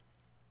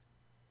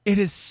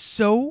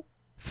so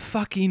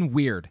fucking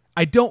weird.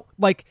 I don't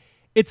like.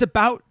 It's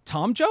about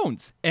Tom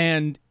Jones,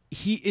 and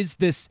he is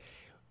this.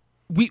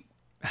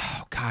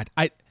 Oh God,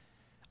 I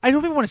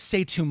don't even want to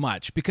say too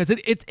much because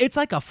it's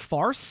like a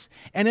farce,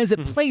 and as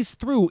it plays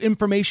through,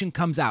 information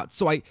comes out.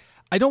 So I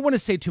don't want to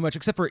say too much,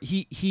 except for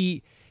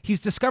he's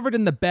discovered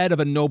in the bed of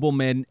a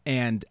nobleman,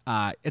 and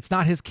it's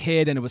not his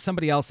kid, and it was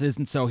somebody else's,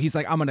 and so he's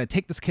like, I'm gonna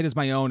take this kid as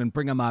my own and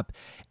bring him up,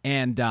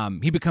 and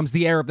he becomes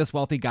the heir of this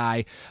wealthy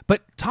guy.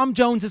 But Tom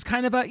Jones is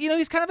kind of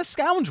he's kind of a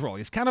scoundrel.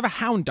 He's kind of a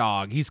hound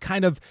dog. He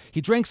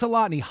drinks a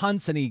lot and he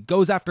hunts and he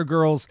goes after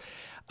girls.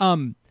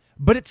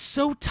 But it's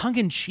so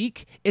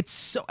tongue-in-cheek. It's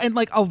so, and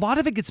like a lot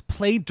of it gets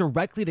played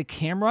directly to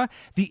camera.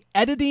 The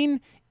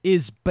editing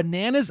is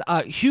bananas.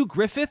 Hugh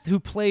Griffith, who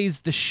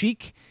plays the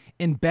Sheik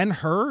in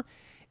Ben-Hur,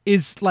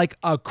 is like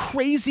a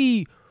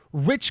crazy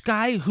rich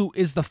guy who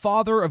is the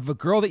father of a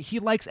girl that he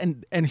likes.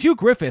 And Hugh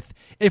Griffith,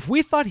 if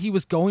we thought he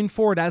was going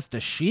for it as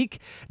the Sheik,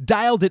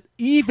 dialed it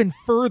even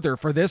further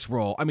for this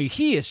role. I mean,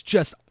 he is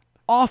just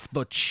off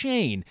the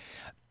chain.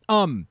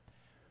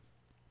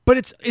 But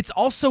it's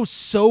also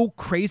so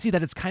crazy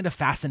that it's kind of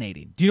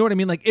fascinating. Do you know what I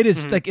mean? Like it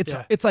is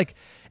it's like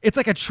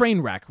a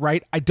train wreck,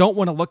 right? I don't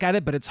want to look at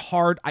it, but it's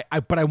hard.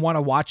 But I want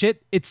to watch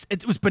it.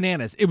 It was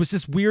bananas. It was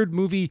this weird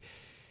movie.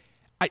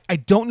 I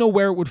don't know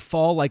where it would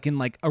fall, like in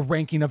like a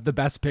ranking of the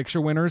Best Picture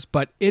winners,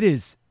 but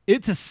it's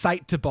a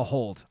sight to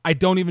behold. I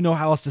don't even know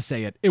how else to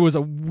say it. It was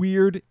a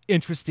weird,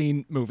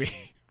 interesting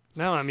movie.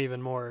 Now I'm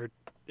even more.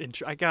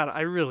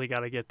 I really got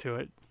to get to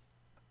it.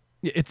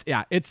 It's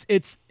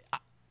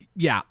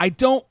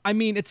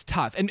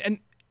tough. And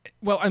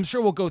well, I'm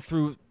sure we'll go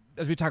through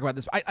as we talk about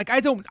this. I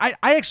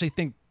actually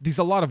think there's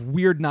a lot of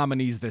weird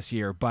nominees this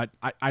year, but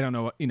I don't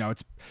know,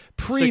 it's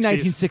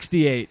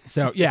pre-1968.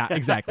 So yeah,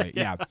 exactly.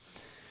 Yeah.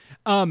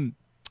 And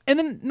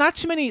then not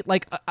too many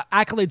like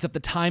accolades at the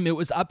time. It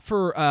was up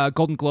for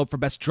Golden Globe for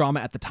Best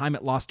Drama at the time.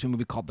 It lost to a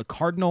movie called The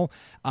Cardinal.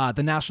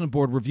 The National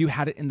Board Review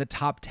had it in the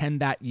top 10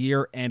 that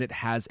year, and it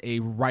has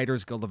a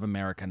Writers Guild of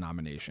America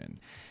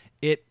nomination.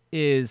 It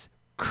is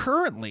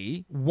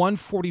currently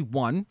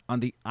 141 on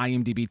the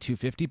IMDb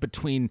 250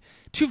 between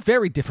two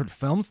very different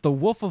films, The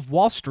Wolf of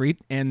Wall Street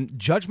and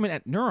Judgment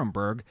at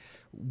Nuremberg.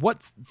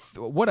 What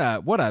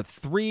a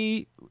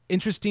three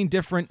interesting,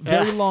 different,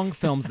 very long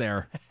films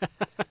there,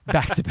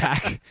 back to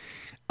back.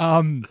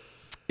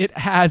 It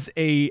has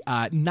a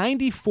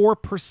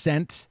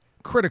 94%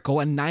 critical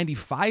and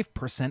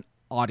 95%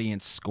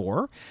 audience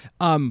score.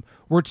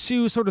 We're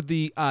to sort of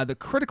the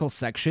critical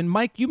section.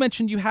 Myke, you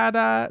mentioned you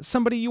had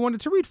somebody you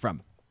wanted to read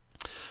from.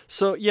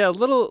 So yeah,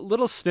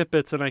 little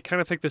snippets, and I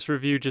kind of picked this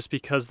review just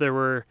because there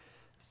were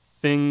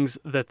things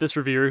that this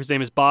reviewer, whose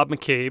name is Bob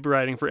McCabe,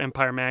 writing for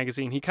Empire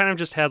Magazine, he kind of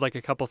just had like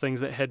a couple things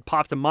that had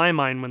popped in my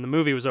mind when the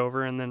movie was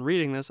over, and then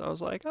reading this, I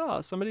was like, oh,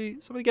 somebody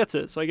gets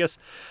it. So I guess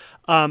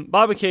Bob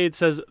McCabe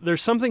says,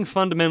 there's something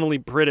fundamentally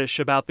British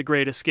about The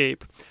Great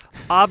Escape.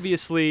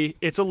 Obviously,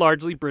 it's a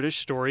largely British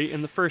story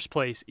in the first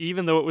place,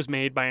 even though it was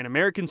made by an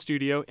American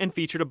studio and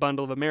featured a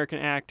bundle of American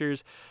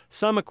actors,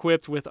 some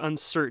equipped with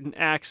uncertain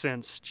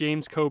accents.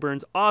 James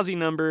Coburn's Aussie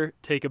number,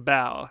 Take a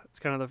Bow.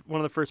 It's kind of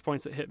one of the first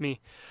points that hit me.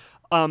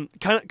 Kind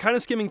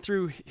of skimming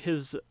through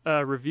his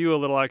review a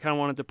little, I kind of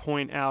wanted to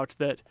point out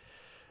that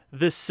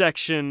this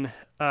section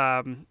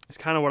is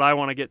kind of what I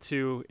want to get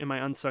to in my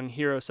Unsung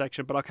Hero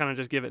section, but I'll kind of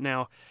just give it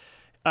now.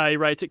 He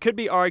writes, it could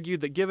be argued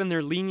that given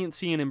their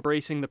leniency in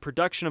embracing the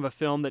production of a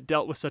film that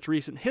dealt with such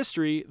recent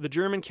history, the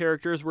German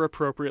characters were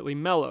appropriately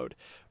mellowed.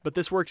 But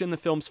this worked in the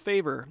film's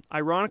favor.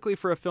 Ironically,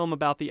 for a film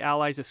about the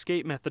Allies'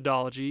 escape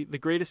methodology, The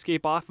Great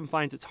Escape often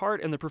finds its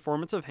heart in the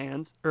performance of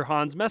Hans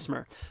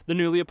Messmer, the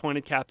newly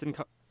appointed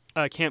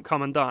Camp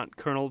Commandant,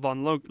 Colonel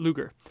von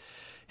Luger.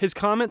 His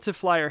comment to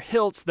Flyer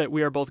Hiltz that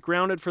we are both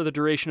grounded for the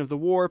duration of the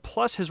war,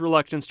 plus his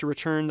reluctance to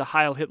return the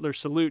Heil Hitler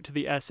salute to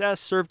the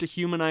SS, served to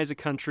humanize a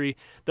country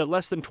that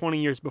less than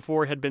 20 years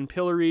before had been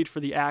pilloried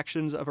for the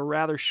actions of a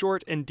rather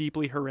short and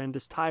deeply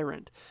horrendous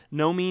tyrant.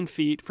 No mean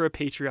feat for a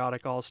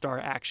patriotic all-star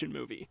action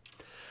movie.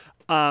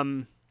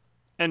 And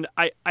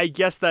I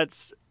guess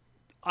that's...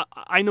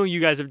 I know you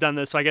guys have done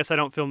this, so I guess I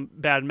don't feel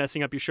bad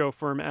messing up your show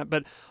format,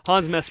 but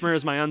Hans Messmer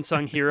is my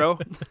unsung hero.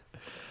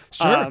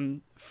 Sure.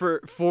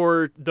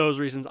 For those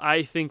reasons,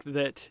 I think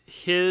that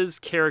his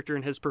character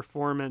and his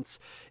performance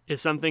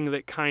is something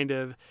that kind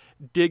of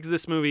digs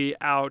this movie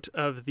out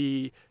of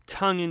the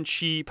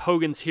tongue-in-cheek,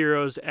 Hogan's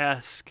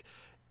Heroes-esque,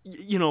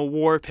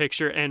 war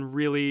picture, and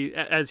really,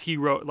 as he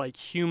wrote, like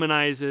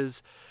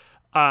humanizes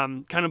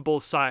kind of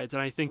both sides.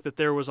 And I think that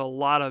there was a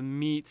lot of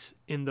meat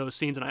in those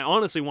scenes, and I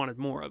honestly wanted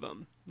more of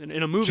them. And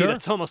in a movie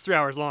that's almost 3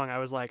 hours long, I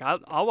was like,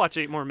 I'll watch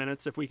 8 more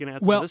minutes if we can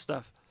add some of this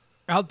stuff.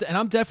 And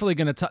I'm definitely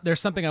going to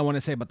there's something I want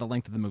to say about the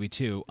length of the movie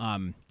too,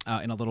 in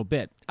a little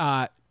bit.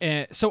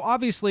 So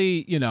obviously,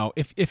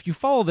 if you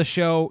follow the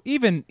show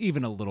even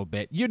a little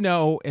bit,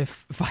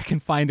 if I can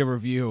find a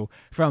review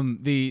from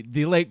the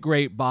late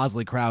great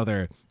Bosely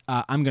Crowther,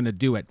 I'm going to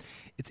do it.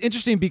 It's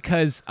interesting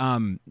because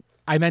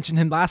I mentioned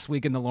him last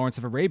week in the Lawrence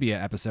of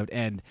Arabia episode,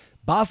 and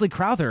Bosely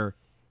Crowther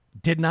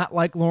did not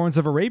like Lawrence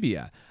of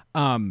Arabia.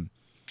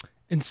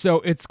 And so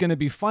it's going to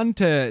be fun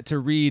to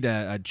read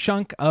a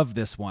chunk of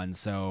this one.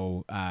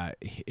 So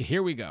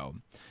here we go.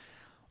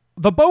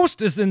 The boast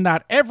is in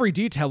that every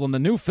detail in the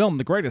new film,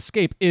 The Great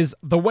Escape, is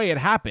the way it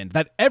happened.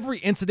 That every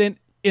incident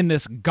in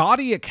this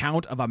gaudy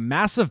account of a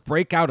massive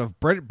breakout of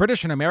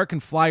British and American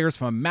flyers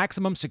from a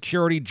maximum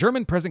security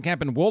German prison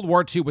camp in World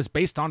War II was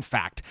based on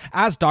fact,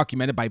 as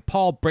documented by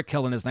Paul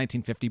Brickhill in his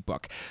 1950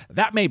 book.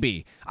 That may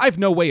be. I've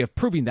no way of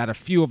proving that a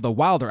few of the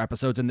wilder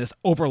episodes in this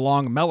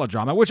overlong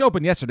melodrama, which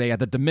opened yesterday at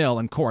the DeMille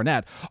and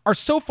Coronet, are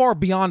so far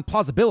beyond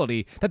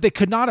plausibility that they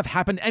could not have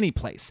happened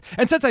anyplace.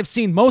 And since I've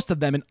seen most of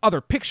them in other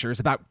pictures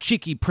about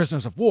cheeky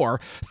prisoners of war,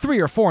 3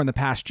 or 4 in the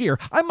past year,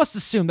 I must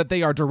assume that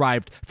they are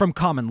derived from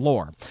common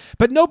lore.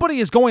 But nobody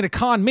is going to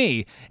con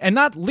me, and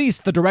not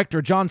least the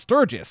director John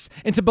Sturges,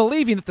 into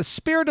believing that the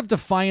spirit of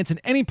defiance in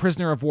any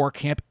prisoner of war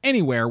camp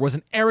anywhere was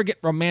an arrogant,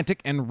 romantic,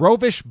 and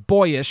rover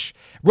boyish,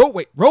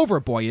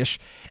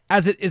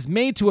 as it is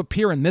made to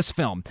appear in this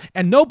film.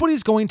 And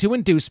nobody's going to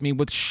induce me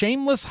with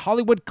shameless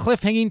Hollywood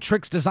cliffhanging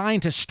tricks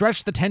designed to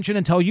stretch the tension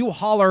until you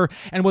holler,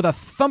 and with a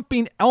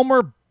thumping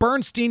Elmer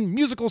Bernstein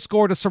musical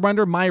score to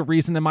surrender my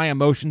reason and my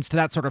emotions to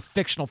that sort of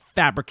fictional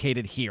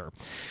fabricated here.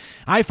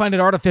 I find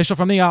it artificial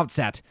from the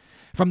outset.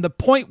 From the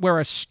point where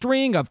a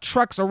string of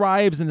trucks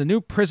arrives in the new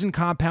prison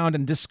compound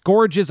and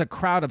disgorges a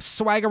crowd of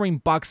swaggering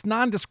bucks,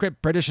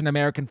 nondescript British and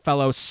American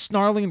fellows,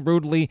 snarling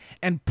rudely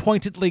and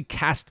pointedly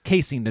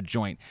casing the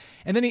joint.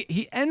 And then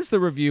he ends the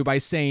review by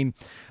saying,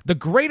 The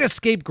Great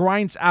Escape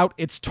grinds out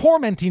its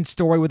tormenting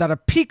story without a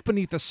peek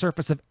beneath the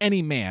surface of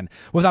any man,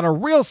 without a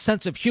real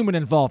sense of human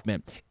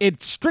involvement.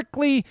 It's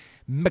strictly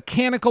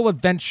mechanical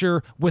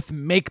adventure with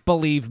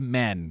make-believe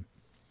men.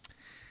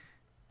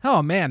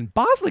 Oh man,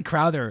 Bosely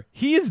Crowther,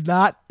 he's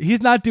not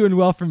doing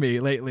well for me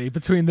lately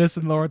between this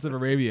and Lawrence of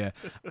Arabia.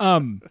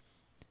 And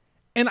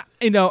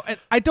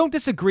I don't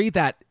disagree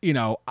that,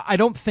 I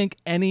don't think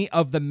any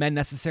of the men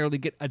necessarily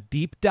get a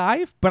deep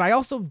dive, but I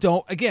also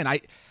don't, again,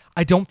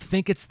 I don't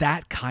think it's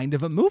that kind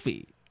of a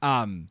movie.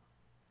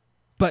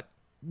 But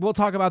we'll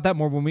talk about that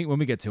more when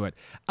we get to it.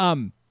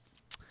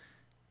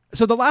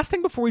 So the last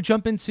thing before we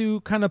jump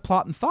into kind of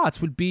plot and thoughts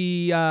would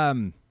be,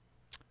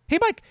 hey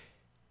Mike,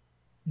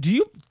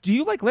 do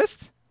you like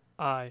lists?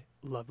 I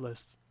love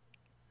lists.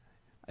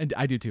 And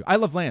I do too. I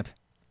love lamp.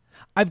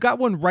 I've got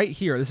one right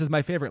here. This is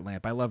my favorite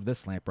lamp. I love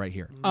this lamp right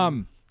here.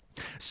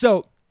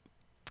 So,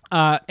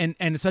 and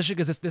especially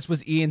because this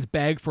was Ian's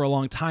bag for a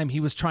long time, he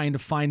was trying to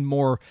find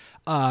more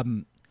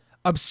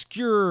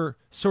obscure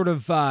sort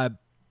of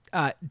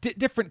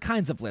different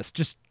kinds of lists,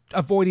 just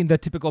avoiding the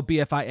typical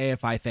BFI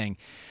AFI thing.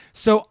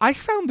 So I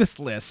found this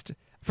list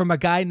from a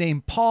guy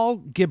named Paul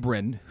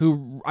Gibran,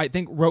 who I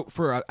think wrote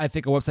for a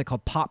website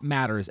called Pop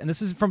Matters, and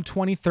this is from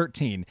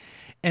 2013,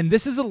 and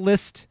this is a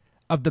list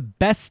of the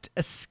best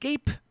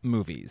escape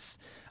movies.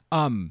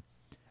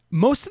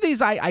 Most of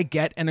these I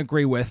get and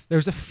agree with.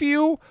 There's a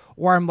few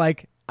where I'm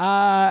like,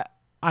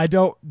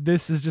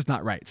 this is just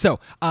not right. So,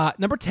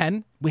 number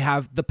 10, we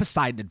have The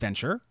Poseidon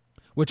Adventure,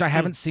 which I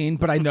haven't seen,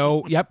 but I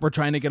know, yep, we're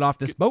trying to get off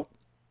this boat.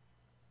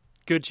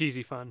 Good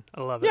cheesy fun.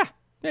 I love it. Yeah,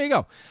 there you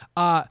go.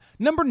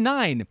 Number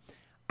 9,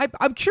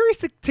 I'm curious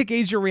to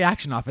gauge your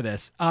reaction off of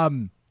this.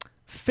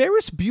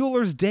 Ferris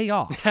Bueller's Day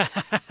Off.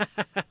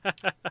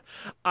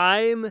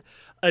 I'm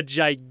a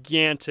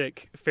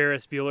gigantic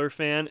Ferris Bueller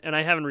fan, and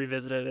I haven't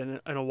revisited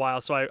it in a while,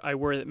 so I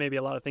worry that maybe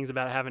a lot of things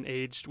about it haven't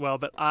aged well,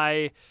 but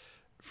I,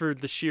 for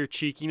the sheer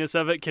cheekiness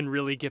of it, can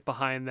really get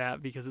behind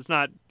that, because it's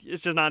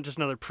just not just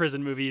another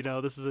prison movie, you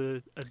know. This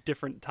is a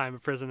different time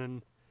of prison,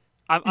 and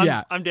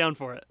I'm down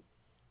for it.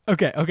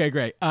 Okay,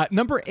 great.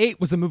 Number 8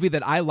 was a movie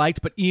that I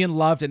liked, but Ian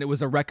loved, and it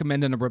was a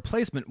recommend and a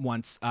replacement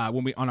once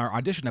when we on our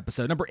audition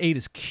episode. Number 8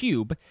 is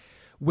Cube,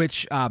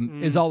 which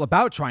is all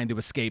about trying to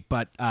escape,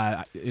 but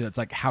it's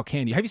like, how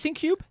can you? Have you seen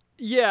Cube?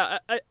 Yeah,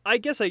 I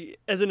guess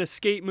as an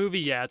escape movie,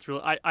 yeah, it's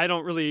really. I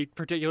don't really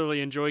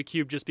particularly enjoy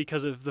Cube just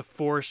because of the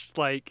forced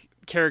like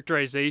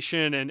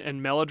characterization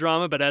and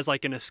melodrama, but as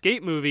like an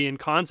escape movie and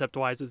concept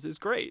wise, it's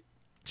great.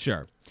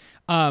 Sure.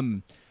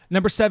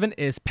 Number 7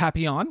 is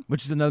Papillon,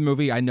 which is another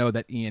movie I know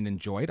that Ian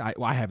enjoyed.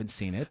 I haven't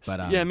seen it,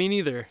 but yeah, me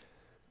neither.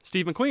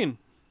 Steve McQueen.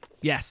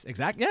 Yes,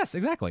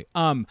 exactly.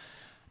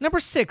 Number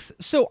 6.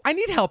 So I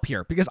need help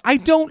here because I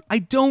don't.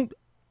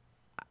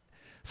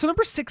 So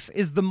number 6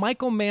 is the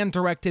Michael Mann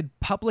directed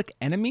Public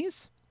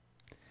Enemies,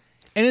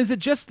 and is it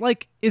just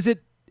like is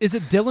it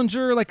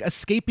Dillinger like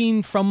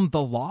escaping from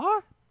the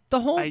law?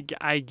 The whole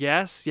I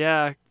guess,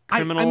 yeah,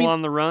 criminal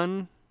on the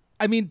run.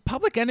 I mean,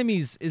 Public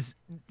Enemies is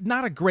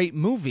not a great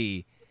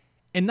movie.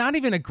 And not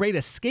even a great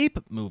escape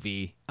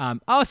movie.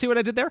 See what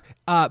I did there?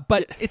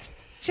 But it's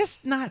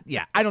just not.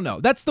 Yeah, I don't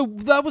know. That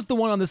was the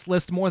one on this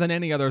list more than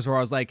any others where I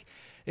was like,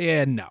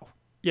 yeah, no.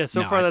 Yeah,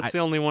 so far that's the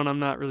only one I'm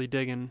not really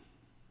digging.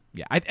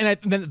 Yeah,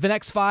 then the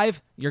next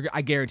 5,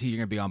 I guarantee you're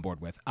gonna be on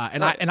board with.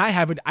 I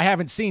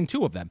haven't seen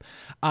 2 of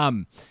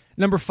them.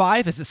 Number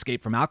 5 is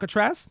Escape from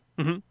Alcatraz.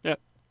 Mm-hmm. Yeah.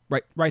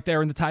 Right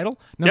there in the title.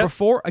 Number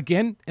 4,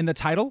 again in the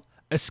title,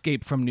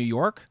 Escape from New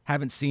York.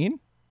 Haven't seen.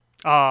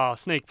 Oh,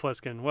 Snake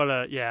Plissken.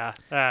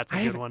 That's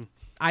a good one.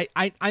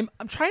 I'm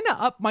trying to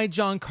up my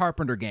John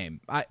Carpenter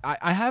game.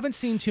 I haven't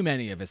seen too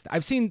many of his.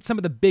 I've seen some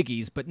of the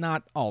biggies, but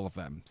not all of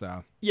them.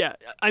 So yeah,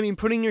 I mean,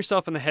 putting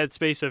yourself in the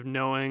headspace of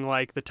knowing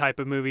like the type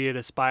of movie it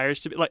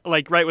aspires to be,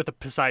 like right with the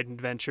Poseidon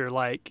Adventure,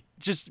 like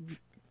just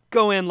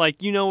go in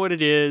like you know what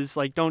it is.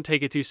 Like don't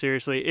take it too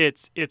seriously.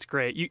 It's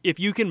great. If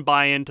you can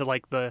buy into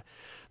like the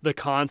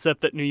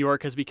concept that New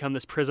York has become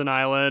this prison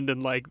island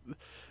and like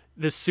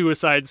this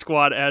Suicide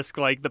Squad-esque,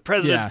 like the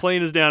president's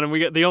plane is down and we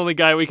get the only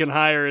guy we can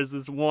hire is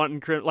this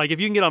wanton criminal. Like if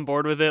you can get on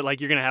board with it, like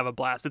you're gonna have a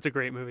blast. It's a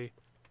great movie.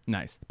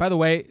 Nice. By the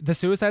way, the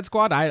Suicide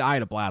Squad, I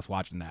had a blast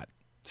watching that.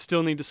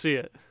 Still need to see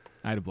it.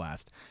 I had a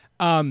blast.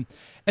 And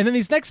then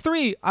these next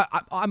 3,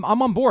 I'm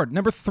on board.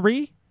 Number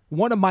 3,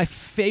 one of my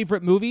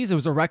favorite movies. It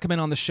was a recommend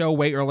on the show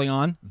way early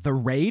on. The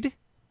Raid.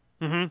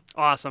 Mm-hmm.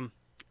 Awesome.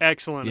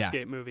 Excellent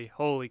escape movie.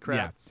 Holy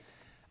crap.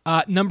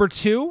 Yeah. Number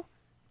 2.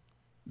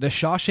 The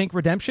Shawshank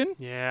Redemption?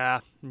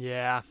 Yeah.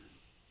 Yeah,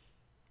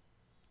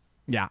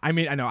 I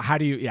mean, I know. How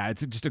do you... Yeah,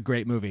 it's just a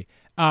great movie.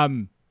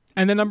 And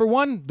then number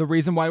 1, The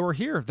Reason Why We're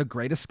Here, The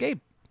Great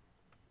Escape.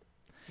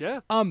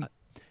 Yeah.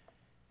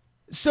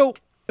 So,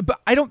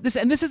 but I don't... This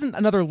isn't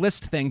another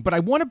list thing, but I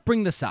want to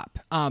bring this up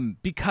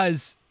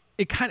because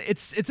it kind of...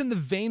 It's in the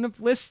vein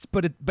of lists,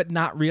 but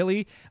not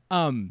really.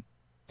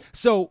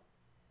 So,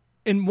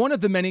 in one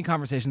of the many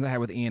conversations I had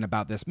with Ian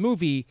about this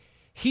movie...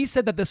 He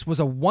said that this was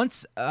a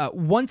once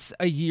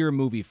a year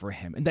movie for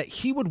him, and that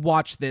he would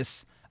watch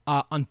this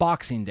on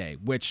Boxing Day,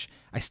 which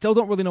I still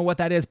don't really know what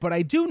that is, but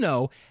I do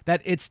know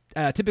that it's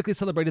typically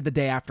celebrated the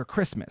day after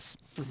Christmas.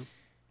 Mm-hmm.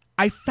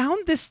 I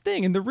found this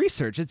thing in the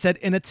research. It said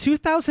in a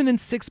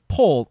 2006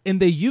 poll in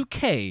the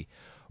UK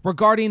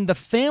regarding the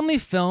family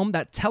film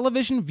that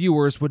television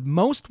viewers would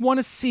most want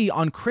to see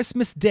on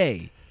Christmas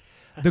Day,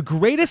 The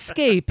Great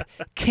Escape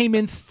came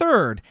in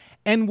 3rd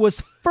and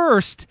was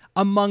first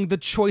among the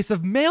choice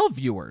of male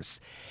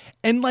viewers.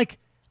 And like,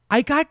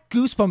 I got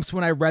goosebumps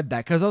when I read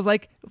that because I was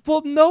like,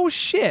 well, no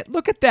shit.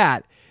 Look at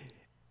that.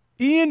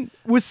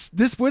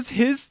 This was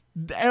his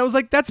And I was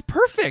like, that's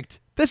perfect.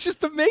 That's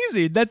just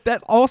amazing.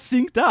 That all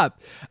synced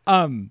up.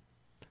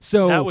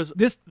 So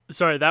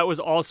that was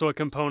also a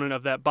component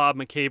of that Bob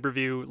McCabe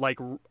review. Like,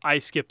 I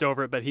skipped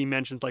over it, but he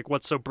mentions like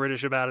what's so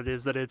British about it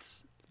is that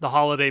it's the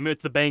holiday,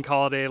 it's the bank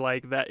holiday,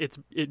 like that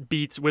it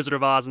beats Wizard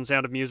of Oz and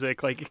Sound of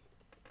Music. Like,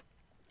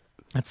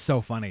 that's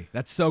so funny.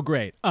 That's so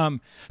great. I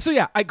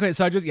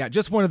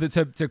just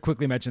wanted to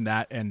quickly mention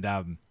that. And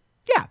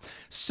yeah.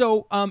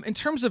 So in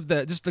terms of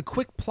the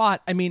quick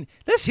plot, I mean,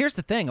 here's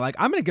the thing. Like,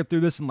 I'm gonna get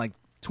through this in like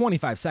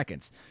 25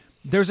 seconds.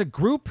 There's a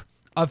group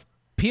of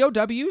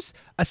POWs.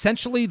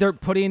 Essentially, they're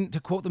putting, to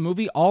quote the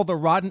movie, all the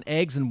rotten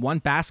eggs in one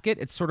basket.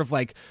 It's sort of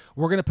like,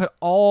 we're gonna put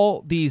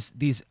all these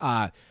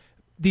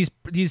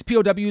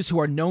POWs who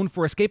are known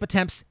for escape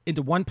attempts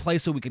into one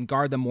place so we can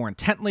guard them more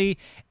intently.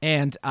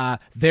 And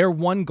their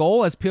one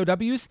goal as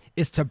POWs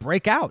is to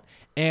break out.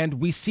 And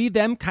we see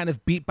them kind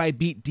of beat by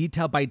beat,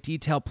 detail by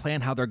detail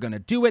plan how they're going to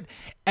do it.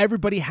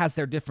 Everybody has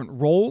their different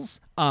roles.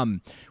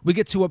 We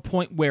get to a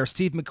point where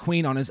Steve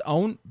McQueen on his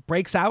own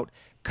breaks out,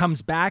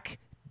 comes back,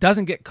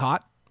 doesn't get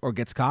caught, or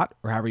gets caught,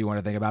 or however you want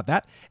to think about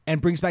that,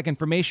 and brings back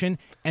information.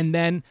 And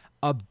then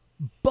a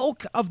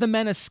bulk of the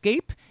men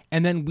escape,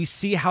 and then we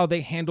see how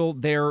they handle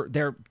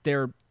their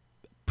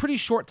pretty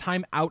short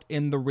time out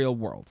in the real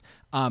world.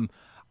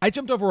 I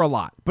jumped over a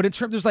lot, but in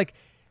terms,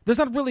 there's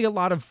not really a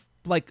lot of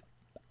like,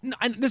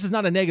 and this is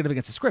not a negative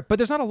against the script, but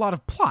there's not a lot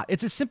of plot.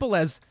 It's as simple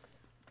as,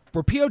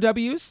 we're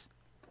POWs,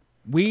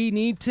 we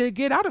need to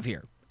get out of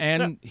here,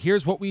 and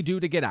here's what we do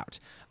to get out.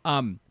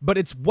 But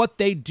it's what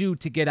they do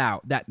to get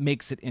out that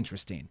makes it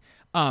interesting.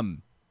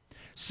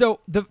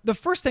 So the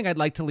first thing I'd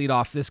like to lead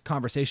off this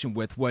conversation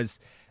with was,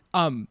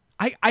 I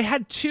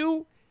had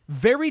two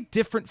very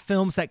different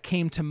films that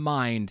came to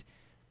mind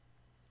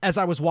as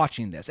I was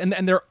watching this, and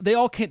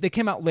they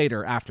came out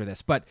later after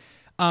this. But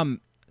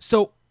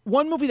so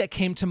one movie that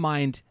came to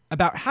mind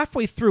about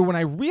halfway through when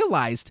I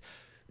realized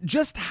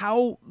just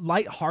how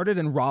lighthearted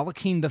and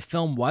rollicking the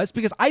film was,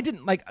 because I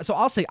didn't like. So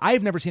I'll say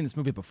I've never seen this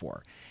movie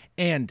before,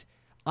 and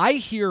I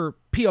hear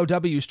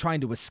POWs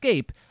trying to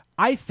escape.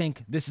 I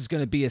think this is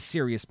going to be a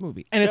serious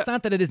movie. And it's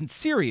not that it isn't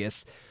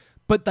serious,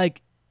 but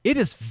like, it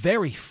is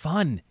very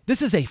fun.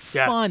 This is a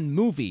fun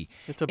movie.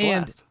 It's a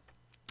blast.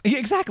 And,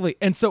 exactly.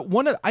 And so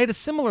I had a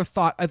similar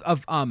thought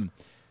of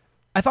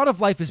I thought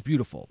of Life is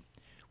Beautiful,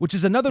 which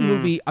is another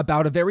movie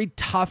about a very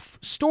tough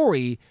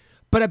story,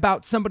 but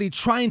about somebody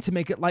trying to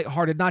make it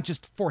lighthearted, not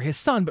just for his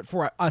son, but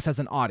for us as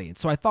an audience.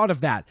 So I thought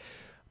of that.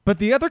 But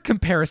the other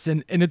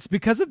comparison, and it's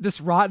because of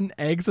this rotten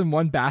eggs in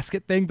one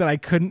basket thing that I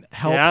couldn't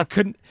help. Yeah.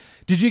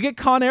 Did you get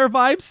Con Air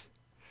vibes?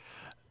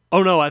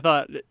 Oh, no, I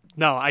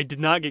did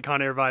not get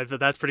Con Air vibes, but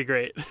that's pretty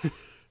great.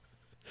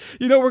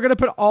 We're going to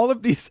put all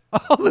of these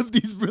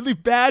really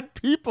bad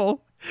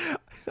people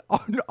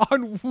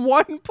on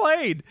one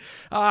plane.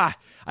 I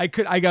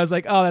was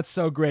like, oh, that's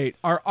so great.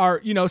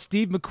 Our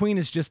Steve McQueen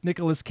is just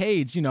Nicolas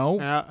Cage,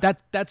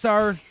 that's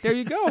there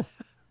you go.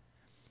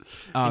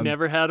 He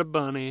never had a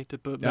bunny to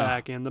put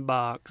back in the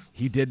box.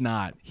 He did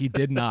not. He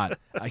did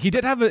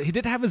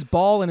have his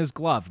ball in his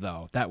glove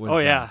though. That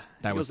was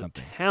that was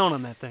something. A town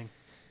on that thing.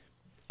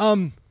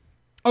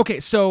 Okay,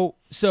 so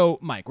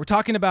Myke, we're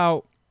talking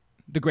about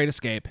The Great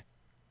Escape.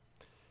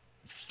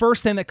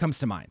 First thing that comes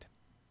to mind.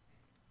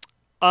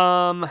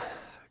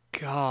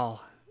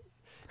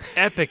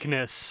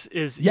 Epicness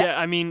is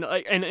I mean,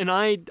 like, and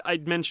I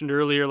mentioned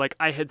earlier, like,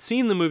 I had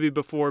seen the movie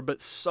before,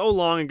 but so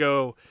long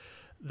ago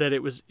that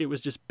it was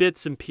just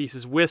bits and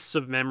pieces, wisps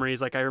of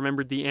memories. Like, I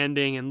remembered the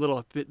ending and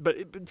little bit, but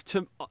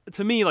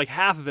to me, like,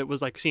 half of it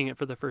was like seeing it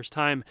for the first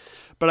time.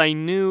 But I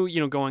knew,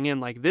 going in,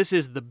 like, this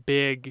is the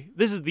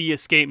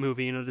escape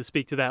movie, to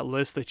speak to that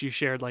list that you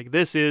shared. Like,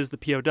 this is the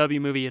POW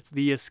movie, it's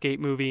the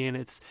escape movie, and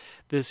it's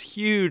this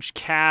huge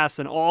cast,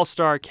 an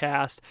all-star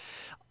cast.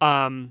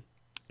 And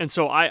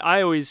so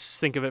I always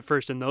think of it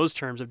first in those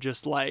terms of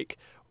just like,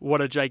 what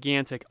a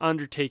gigantic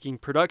undertaking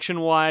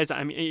production-wise.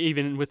 I mean,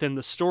 even within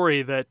the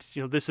story that,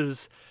 this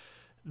is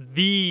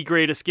the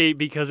Great Escape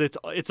because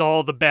it's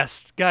all the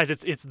best guys.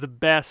 It's the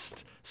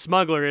best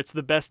smuggler. It's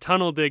the best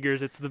tunnel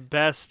diggers. It's the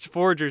best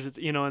forgers. It's,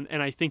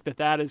 and I think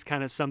that is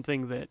kind of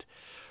something that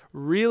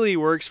really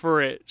works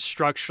for it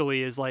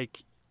structurally, is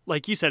like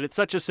you said, it's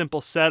such a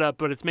simple setup,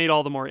 but it's made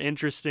all the more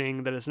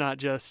interesting that it's not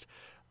just,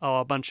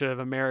 a bunch of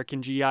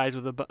American GIs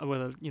with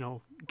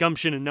a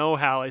gumption and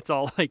know-how. It's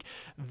all like,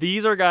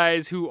 these are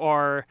guys who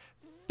are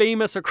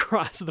famous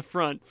across the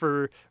front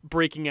for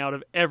breaking out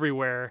of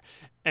everywhere,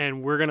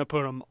 and we're gonna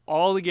put them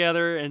all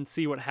together and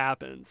see what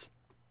happens.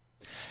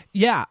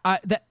 Yeah,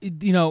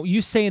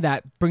 you say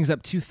that brings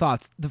up two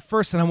thoughts. The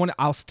first, and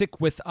I'll stick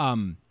with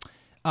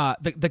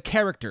the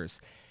characters.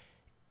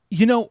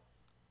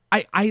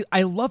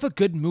 I love a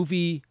good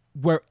movie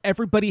where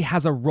everybody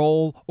has a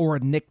role or a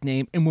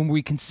nickname, and when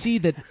we can see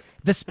that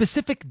the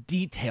specific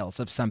details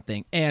of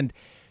something, and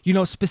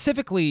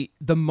specifically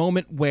the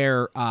moment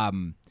where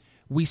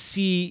we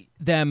see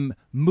them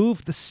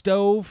move the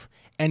stove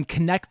and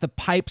connect the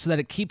pipe so that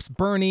it keeps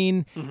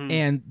burning,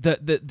 and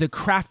the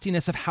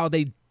craftiness of how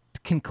they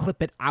can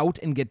clip it out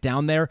and get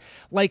down there.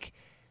 Like,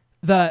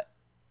 the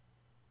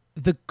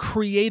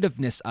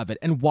creativeness of it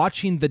and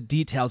watching the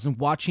details and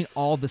watching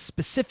all the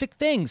specific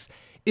things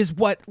is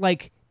what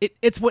like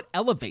it's what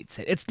elevates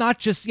it. It's not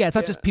just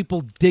just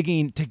people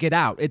digging to get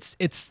out.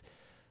 It's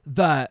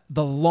the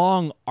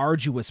long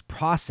arduous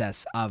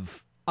process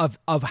of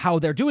how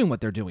they're doing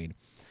what they're doing.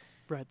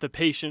 Right, the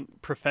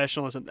patient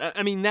professionalism.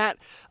 I mean, that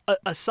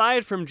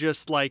aside from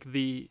just like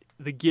the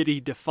giddy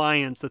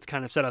defiance that's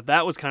kind of set up,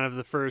 that was kind of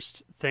the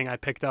first thing I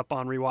picked up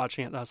on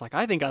rewatching it. I was like,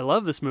 I think I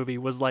love this movie,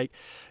 was like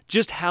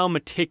just how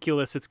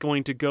meticulous it's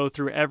going to go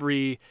through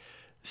every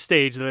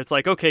stage. That it's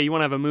like, okay, you want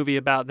to have a movie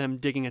about them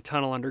digging a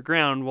tunnel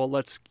underground. Well,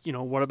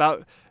 what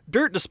about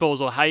dirt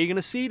disposal? How are you going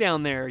to see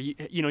down there?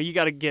 You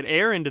got to get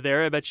air into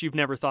there. I bet you've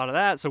never thought of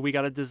that. So we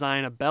got to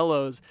design a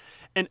bellows.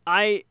 And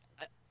I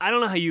don't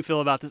know how you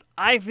feel about this.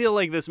 I feel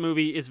like this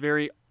movie is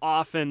very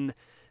often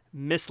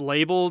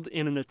mislabeled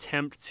in an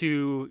attempt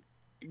to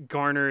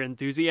garner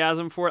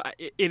enthusiasm for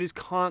it. It is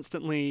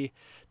constantly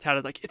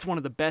touted like it's one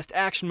of the best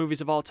action movies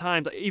of all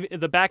time. Even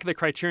the back of the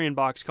Criterion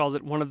box calls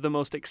it one of the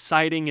most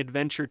exciting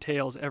adventure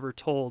tales ever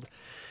told.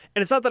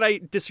 And it's not that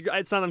I disagree.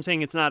 It's not that I'm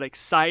saying it's not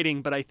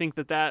exciting, but I think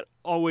that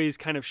always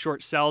kind of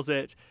short sells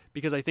it,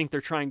 because I think they're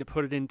trying to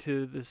put it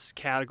into this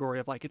category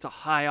of like it's a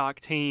high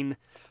octane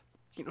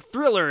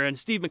thriller and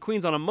Steve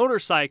McQueen's on a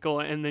motorcycle,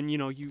 and then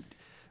you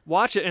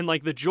watch it and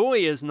like the joy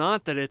is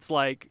not that it's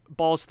like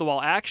balls to the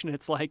wall action.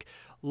 It's like,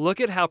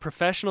 look at how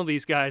professional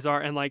these guys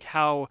are and like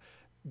how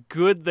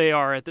good they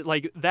are at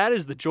like that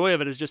is the joy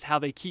of it, is just how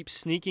they keep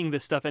sneaking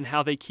this stuff and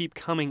how they keep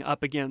coming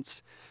up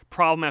against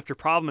problem after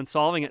problem and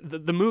solving it.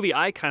 The movie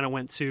I kind of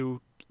went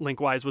to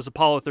link-wise was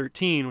Apollo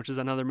 13, which is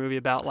another movie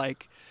about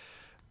like,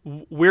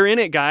 we're in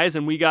it, guys,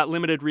 and we got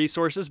limited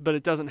resources, but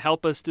it doesn't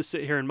help us to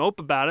sit here and mope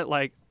about it.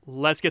 Like,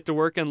 let's get to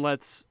work and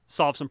let's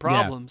solve some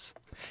problems.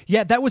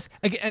 Yeah, that was,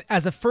 again,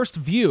 as a first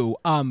view,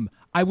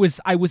 I was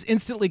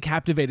instantly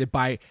captivated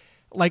by,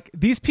 like,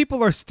 these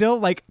people are still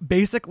like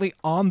basically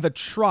on the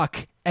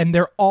truck and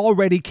they're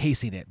already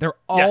casing it. They're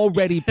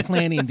already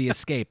planning the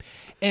escape.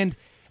 And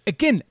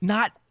again,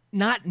 not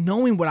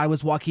knowing what I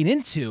was walking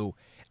into,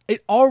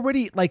 it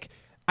already like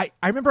I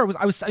remember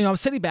I was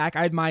sitting back.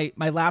 I had my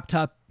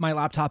laptop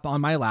on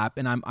my lap,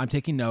 and I'm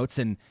taking notes,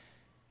 and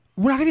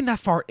we're not even that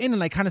far in,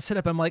 and I kind of sit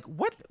up. I'm like,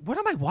 what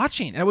am I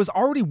watching? And I was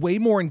already way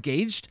more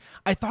engaged.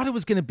 I thought it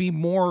was going to be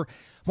more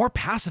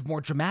passive, more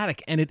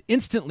dramatic, and it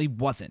instantly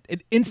wasn't.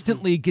 It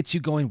instantly gets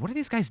you going, what are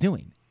these guys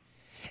doing?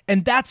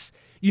 And that's,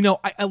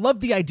 I love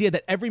the idea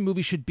that every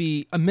movie should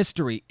be a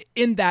mystery,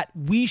 in that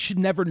we should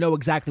never know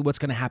exactly what's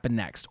going to happen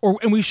next.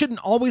 And we shouldn't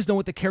always know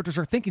what the characters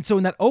are thinking. So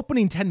in that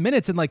opening 10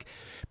 minutes, and like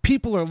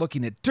people are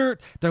looking at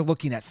dirt, they're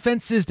looking at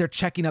fences, they're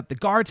checking up the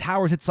guard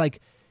towers. It's like,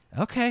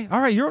 okay,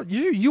 all right,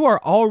 you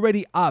are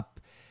already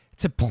up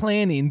to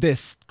planning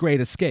this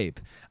great escape.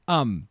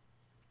 And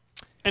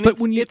but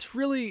it's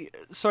really,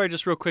 sorry,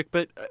 just real quick,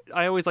 but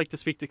I always like to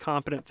speak to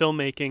competent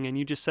filmmaking, and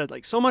you just said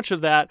like so much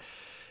of that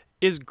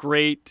is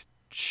great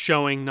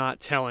showing, not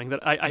telling.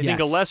 That I think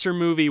a lesser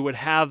movie would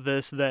have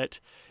this, that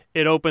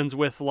it opens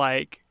with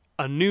like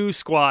a new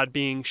squad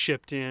being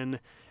shipped in,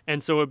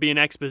 and so it would be an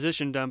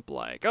exposition dump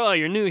like, oh,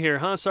 you're new here,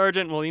 huh,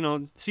 Sergeant?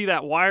 Well, see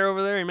that wire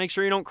over there, and make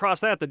sure you don't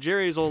cross that. The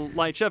Jerry's will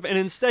light you up. And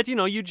instead,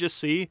 you just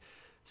see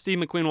Steve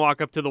McQueen walk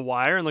up to the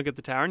wire and look at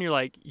the tower, and you're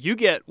like, you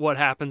get what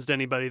happens to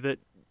anybody that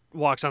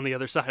walks on the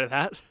other side of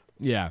that.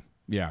 Yeah.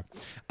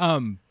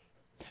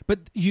 But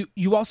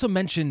you also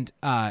mentioned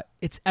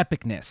its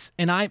epicness,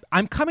 and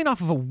I'm coming off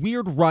of a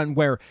weird run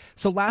where,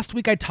 so last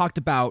week I talked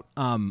about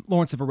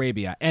Lawrence of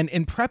Arabia, and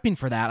in prepping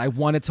for that, I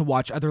wanted to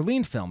watch other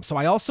lean films. So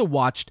I also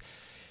watched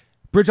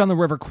Bridge on the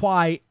River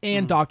Kwai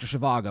and Dr.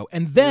 Zhivago,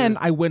 and then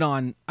I went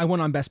on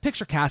Best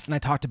Picture Cast and I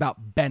talked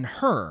about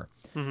Ben-Hur.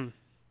 Mm-hmm.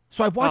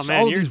 So I've watched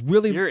all of these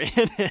really. You're in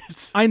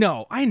it. I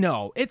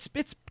know. It's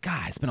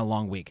been a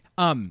long week,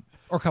 or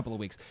a couple of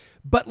weeks,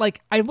 but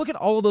like I look at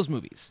all of those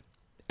movies,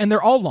 and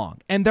they're all long,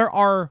 and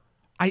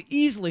I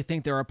easily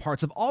think there are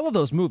parts of all of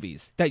those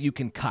movies that you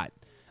can cut.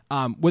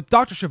 With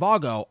Dr.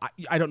 Zhivago,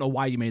 I don't know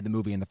why you made the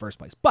movie in the first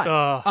place, but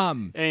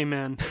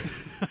amen.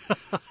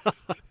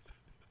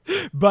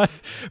 but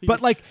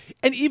like,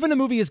 and even a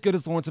movie as good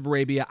as Lawrence of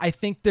Arabia, I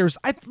think there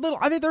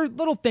are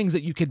little things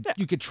that you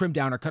could trim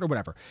down or cut or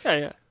whatever.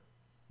 Yeah.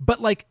 But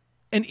like,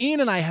 and Ian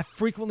and I have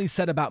frequently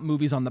said about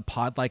movies on the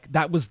pod, like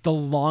that was the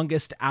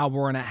longest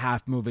hour and a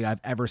half movie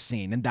I've ever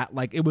seen, and that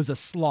like it was a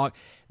slog.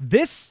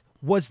 This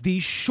was the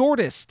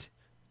shortest,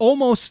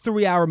 almost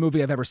 3-hour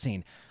movie I've ever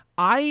seen.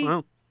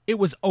 It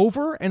was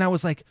over, and I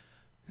was like,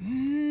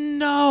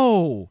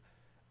 no,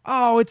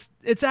 it's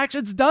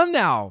done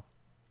now.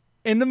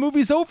 And the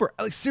movie's over.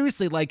 Like,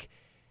 seriously, like,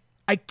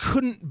 I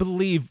couldn't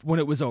believe when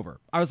it was over.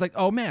 I was like,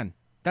 oh man,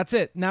 that's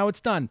it. Now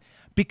it's done.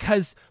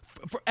 Because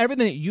for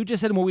everything that you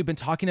just said and what we've been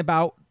talking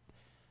about,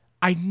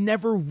 I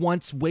never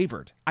once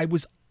wavered. I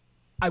was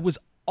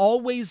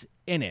always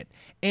in it.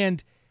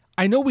 And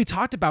I know we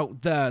talked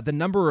about the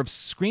number of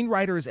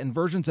screenwriters and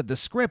versions of the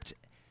script,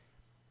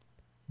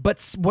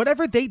 but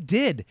whatever they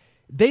did,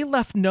 they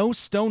left no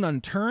stone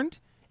unturned.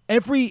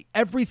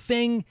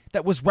 everything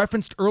that was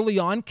referenced early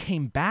on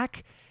came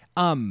back.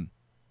 And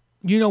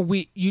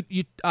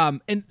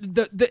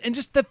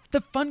just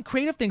the fun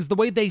creative things, the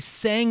way they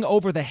sang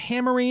over the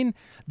hammering,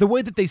 the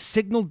way that they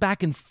signaled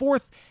back and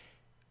forth.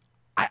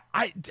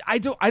 I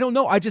don't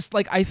know. I just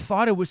I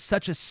thought it was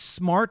such a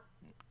smart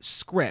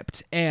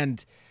script,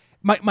 and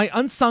my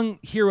unsung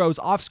heroes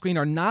off screen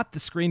are not the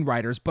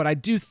screenwriters, but I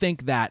do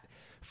think that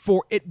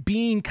for it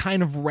being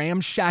kind of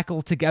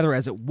ramshackle together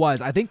as it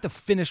was, I think the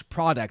finished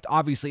product,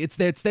 obviously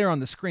it's there on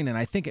the screen, and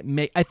I think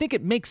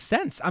it makes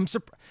sense. I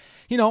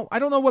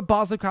don't know what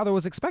Bosely Crowther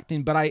was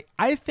expecting, but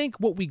I think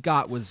what we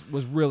got was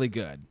really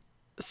good.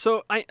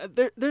 So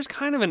there's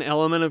kind of an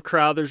element of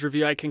Crowther's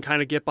review I can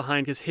kind of get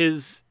behind,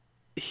 because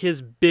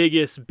his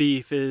biggest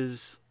beef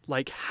is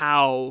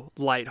how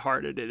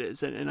lighthearted it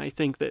is, and I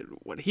think that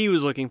what he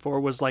was looking for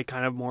was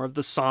kind of more of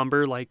the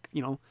somber,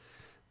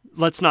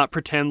 let's not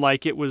pretend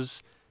like it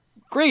was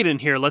great in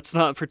here. Let's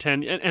not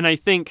pretend. And I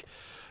think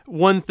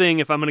one thing,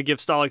 if I'm going to give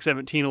Stalag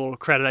 17 a little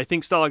credit, I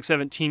think Stalag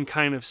 17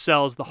 kind of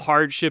sells the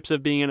hardships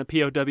of being in a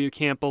POW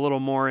camp a little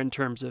more in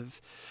terms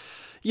of,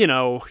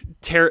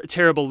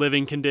 terrible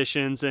living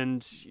conditions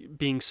and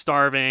being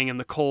starving and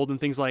the cold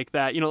and things like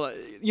that.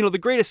 The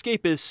Great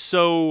Escape is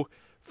so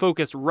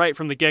focused right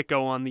from the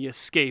get-go on the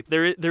escape.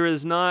 There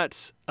is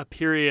not a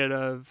period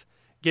of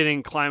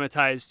getting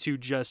climatized to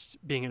just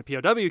being in a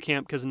POW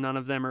camp, because none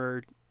of them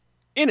are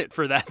in it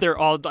for that. They're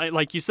all,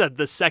 like you said,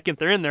 the second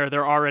they're in there,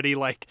 they're already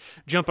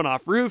jumping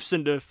off roofs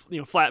into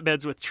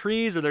flatbeds with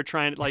trees, or they're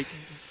trying to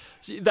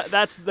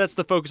that's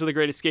the focus of the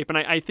Great Escape. And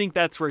I think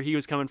that's where he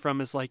was coming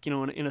from, is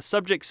in a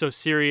subject so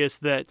serious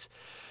that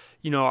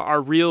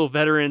our real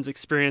veterans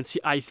experience,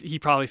 he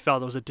probably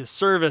felt it was a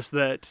disservice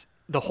that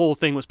the whole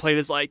thing was played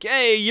as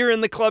hey, you're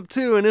in the club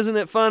too, and isn't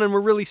it fun, and we're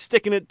really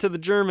sticking it to the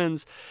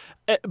Germans.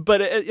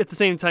 But at the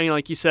same time,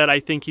 like you said, I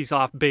think he's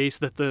off base,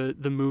 that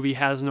the movie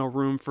has no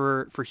room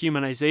for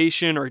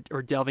humanization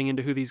or delving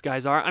into who these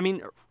guys are. I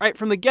mean, right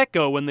from the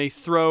get-go, when they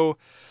throw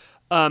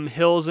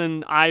Hills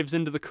and Ives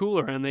into the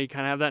cooler, and they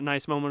kind of have that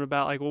nice moment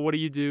about well, what do?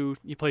 You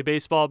play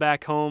baseball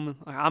back home?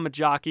 I'm a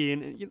jockey.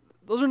 And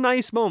those are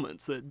nice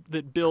moments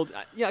that build,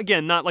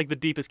 again, not the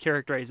deepest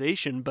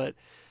characterization, but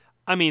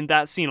I mean,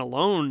 that scene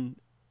alone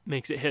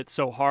makes it hit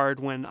so hard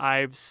when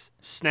Ives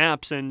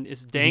snaps and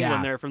is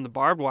dangling there from the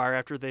barbed wire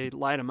after they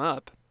light him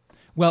up.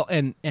 Well,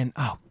 and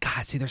oh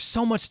God, see, there's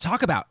so much to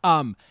talk about.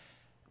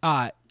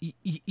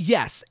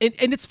 Yes, and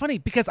it's funny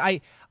because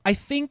I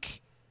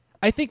think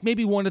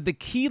maybe one of the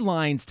key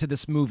lines to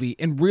this movie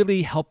in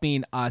really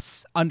helping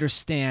us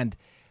understand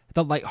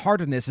the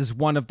lightheartedness is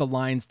one of the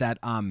lines that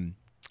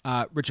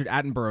Richard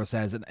Attenborough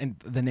says, and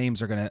the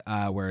names are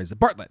gonna where is it?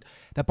 Bartlett.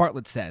 That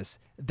Bartlett says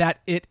that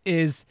it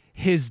is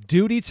his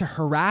duty to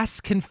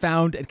harass,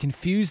 confound, and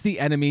confuse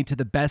the enemy to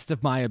the best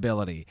of my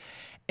ability.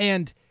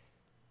 And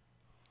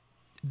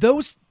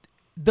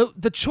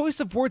the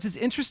choice of words is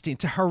interesting.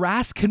 To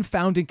harass,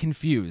 confound, and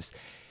confuse.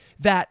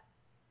 That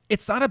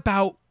it's not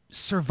about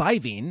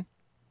surviving,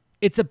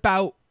 it's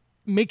about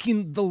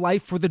making the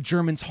life for the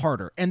Germans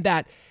harder, and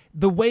that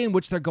the way in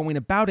which they're going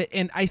about it.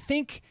 And I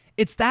think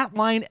it's that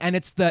line, and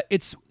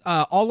it's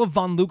all of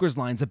von Luger's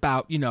lines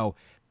about,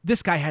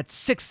 this guy had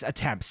 6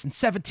 attempts and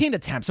 17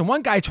 attempts, and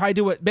one guy tried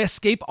to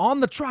escape on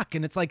the truck.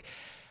 And it's I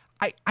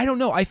don't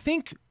know. I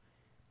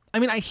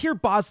hear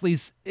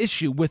Bosley's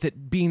issue with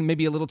it being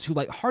maybe a little too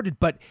lighthearted,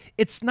 but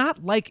it's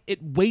not like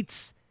it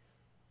waits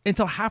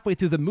until halfway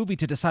through the movie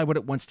to decide what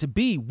it wants to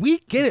be. We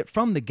get it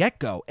from the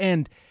get-go.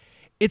 And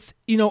it's,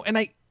 and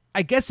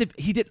I guess if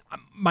he did,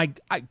 my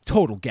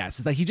total guess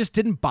is that he just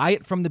didn't buy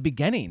it from the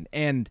beginning.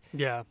 And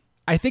yeah,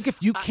 I think if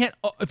you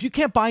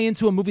can't buy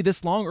into a movie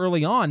this long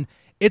early on,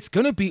 it's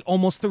going to be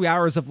almost 3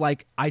 hours of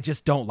I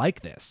just don't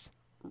like this.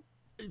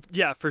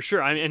 Yeah, for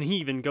sure. And he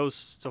even goes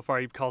so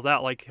far, he calls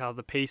out how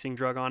the pacing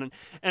drug on.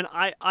 And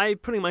I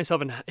putting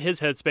myself in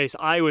his headspace,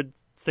 I would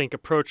think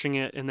approaching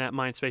it in that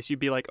mind space, you'd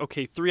be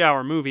okay,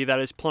 3-hour movie, that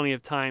is plenty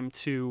of time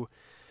to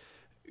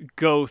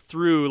go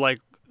through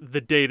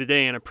the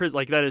day-to-day in a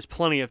prison. That is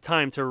plenty of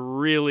time to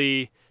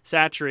really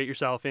saturate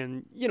yourself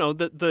in,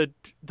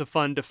 the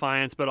fun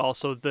defiance, but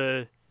also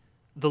the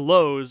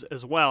lows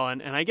as well.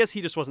 And I guess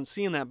he just wasn't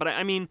seeing that. But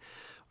I mean,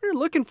 when you're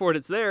looking for it,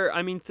 it's there.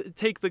 I mean,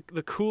 take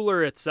the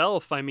cooler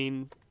itself. I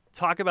mean,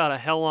 talk about a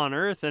hell on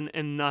earth,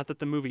 and not that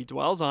the movie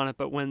dwells on it,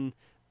 but when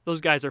those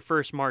guys are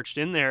first marched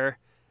in there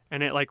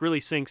and it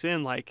really sinks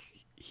in,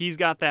 he's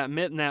got that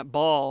mitt and that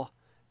ball,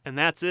 and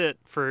that's it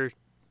for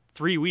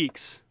 3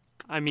 weeks.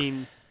 I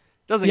mean,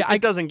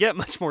 it doesn't get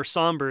much more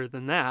somber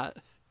than that.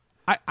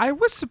 I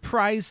was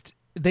surprised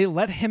they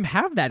let him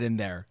have that in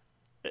there.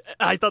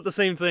 I thought the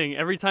same thing.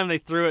 Every time they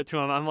threw it to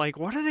him, I'm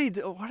what are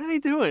they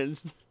doing?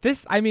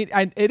 This,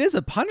 it is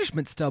a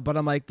punishment still, but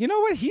I'm you know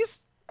what?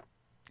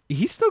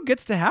 He still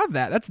gets to have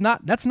that. That's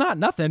not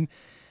nothing.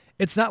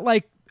 It's not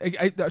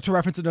to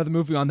reference another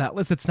movie on that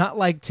list, it's not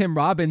like Tim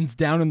Robbins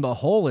down in the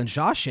hole in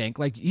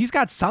Shawshank. He's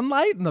got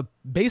sunlight and a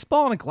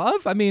baseball and a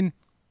glove. I mean,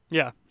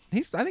 yeah.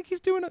 I think he's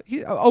doing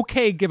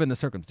okay given the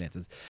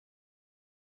circumstances.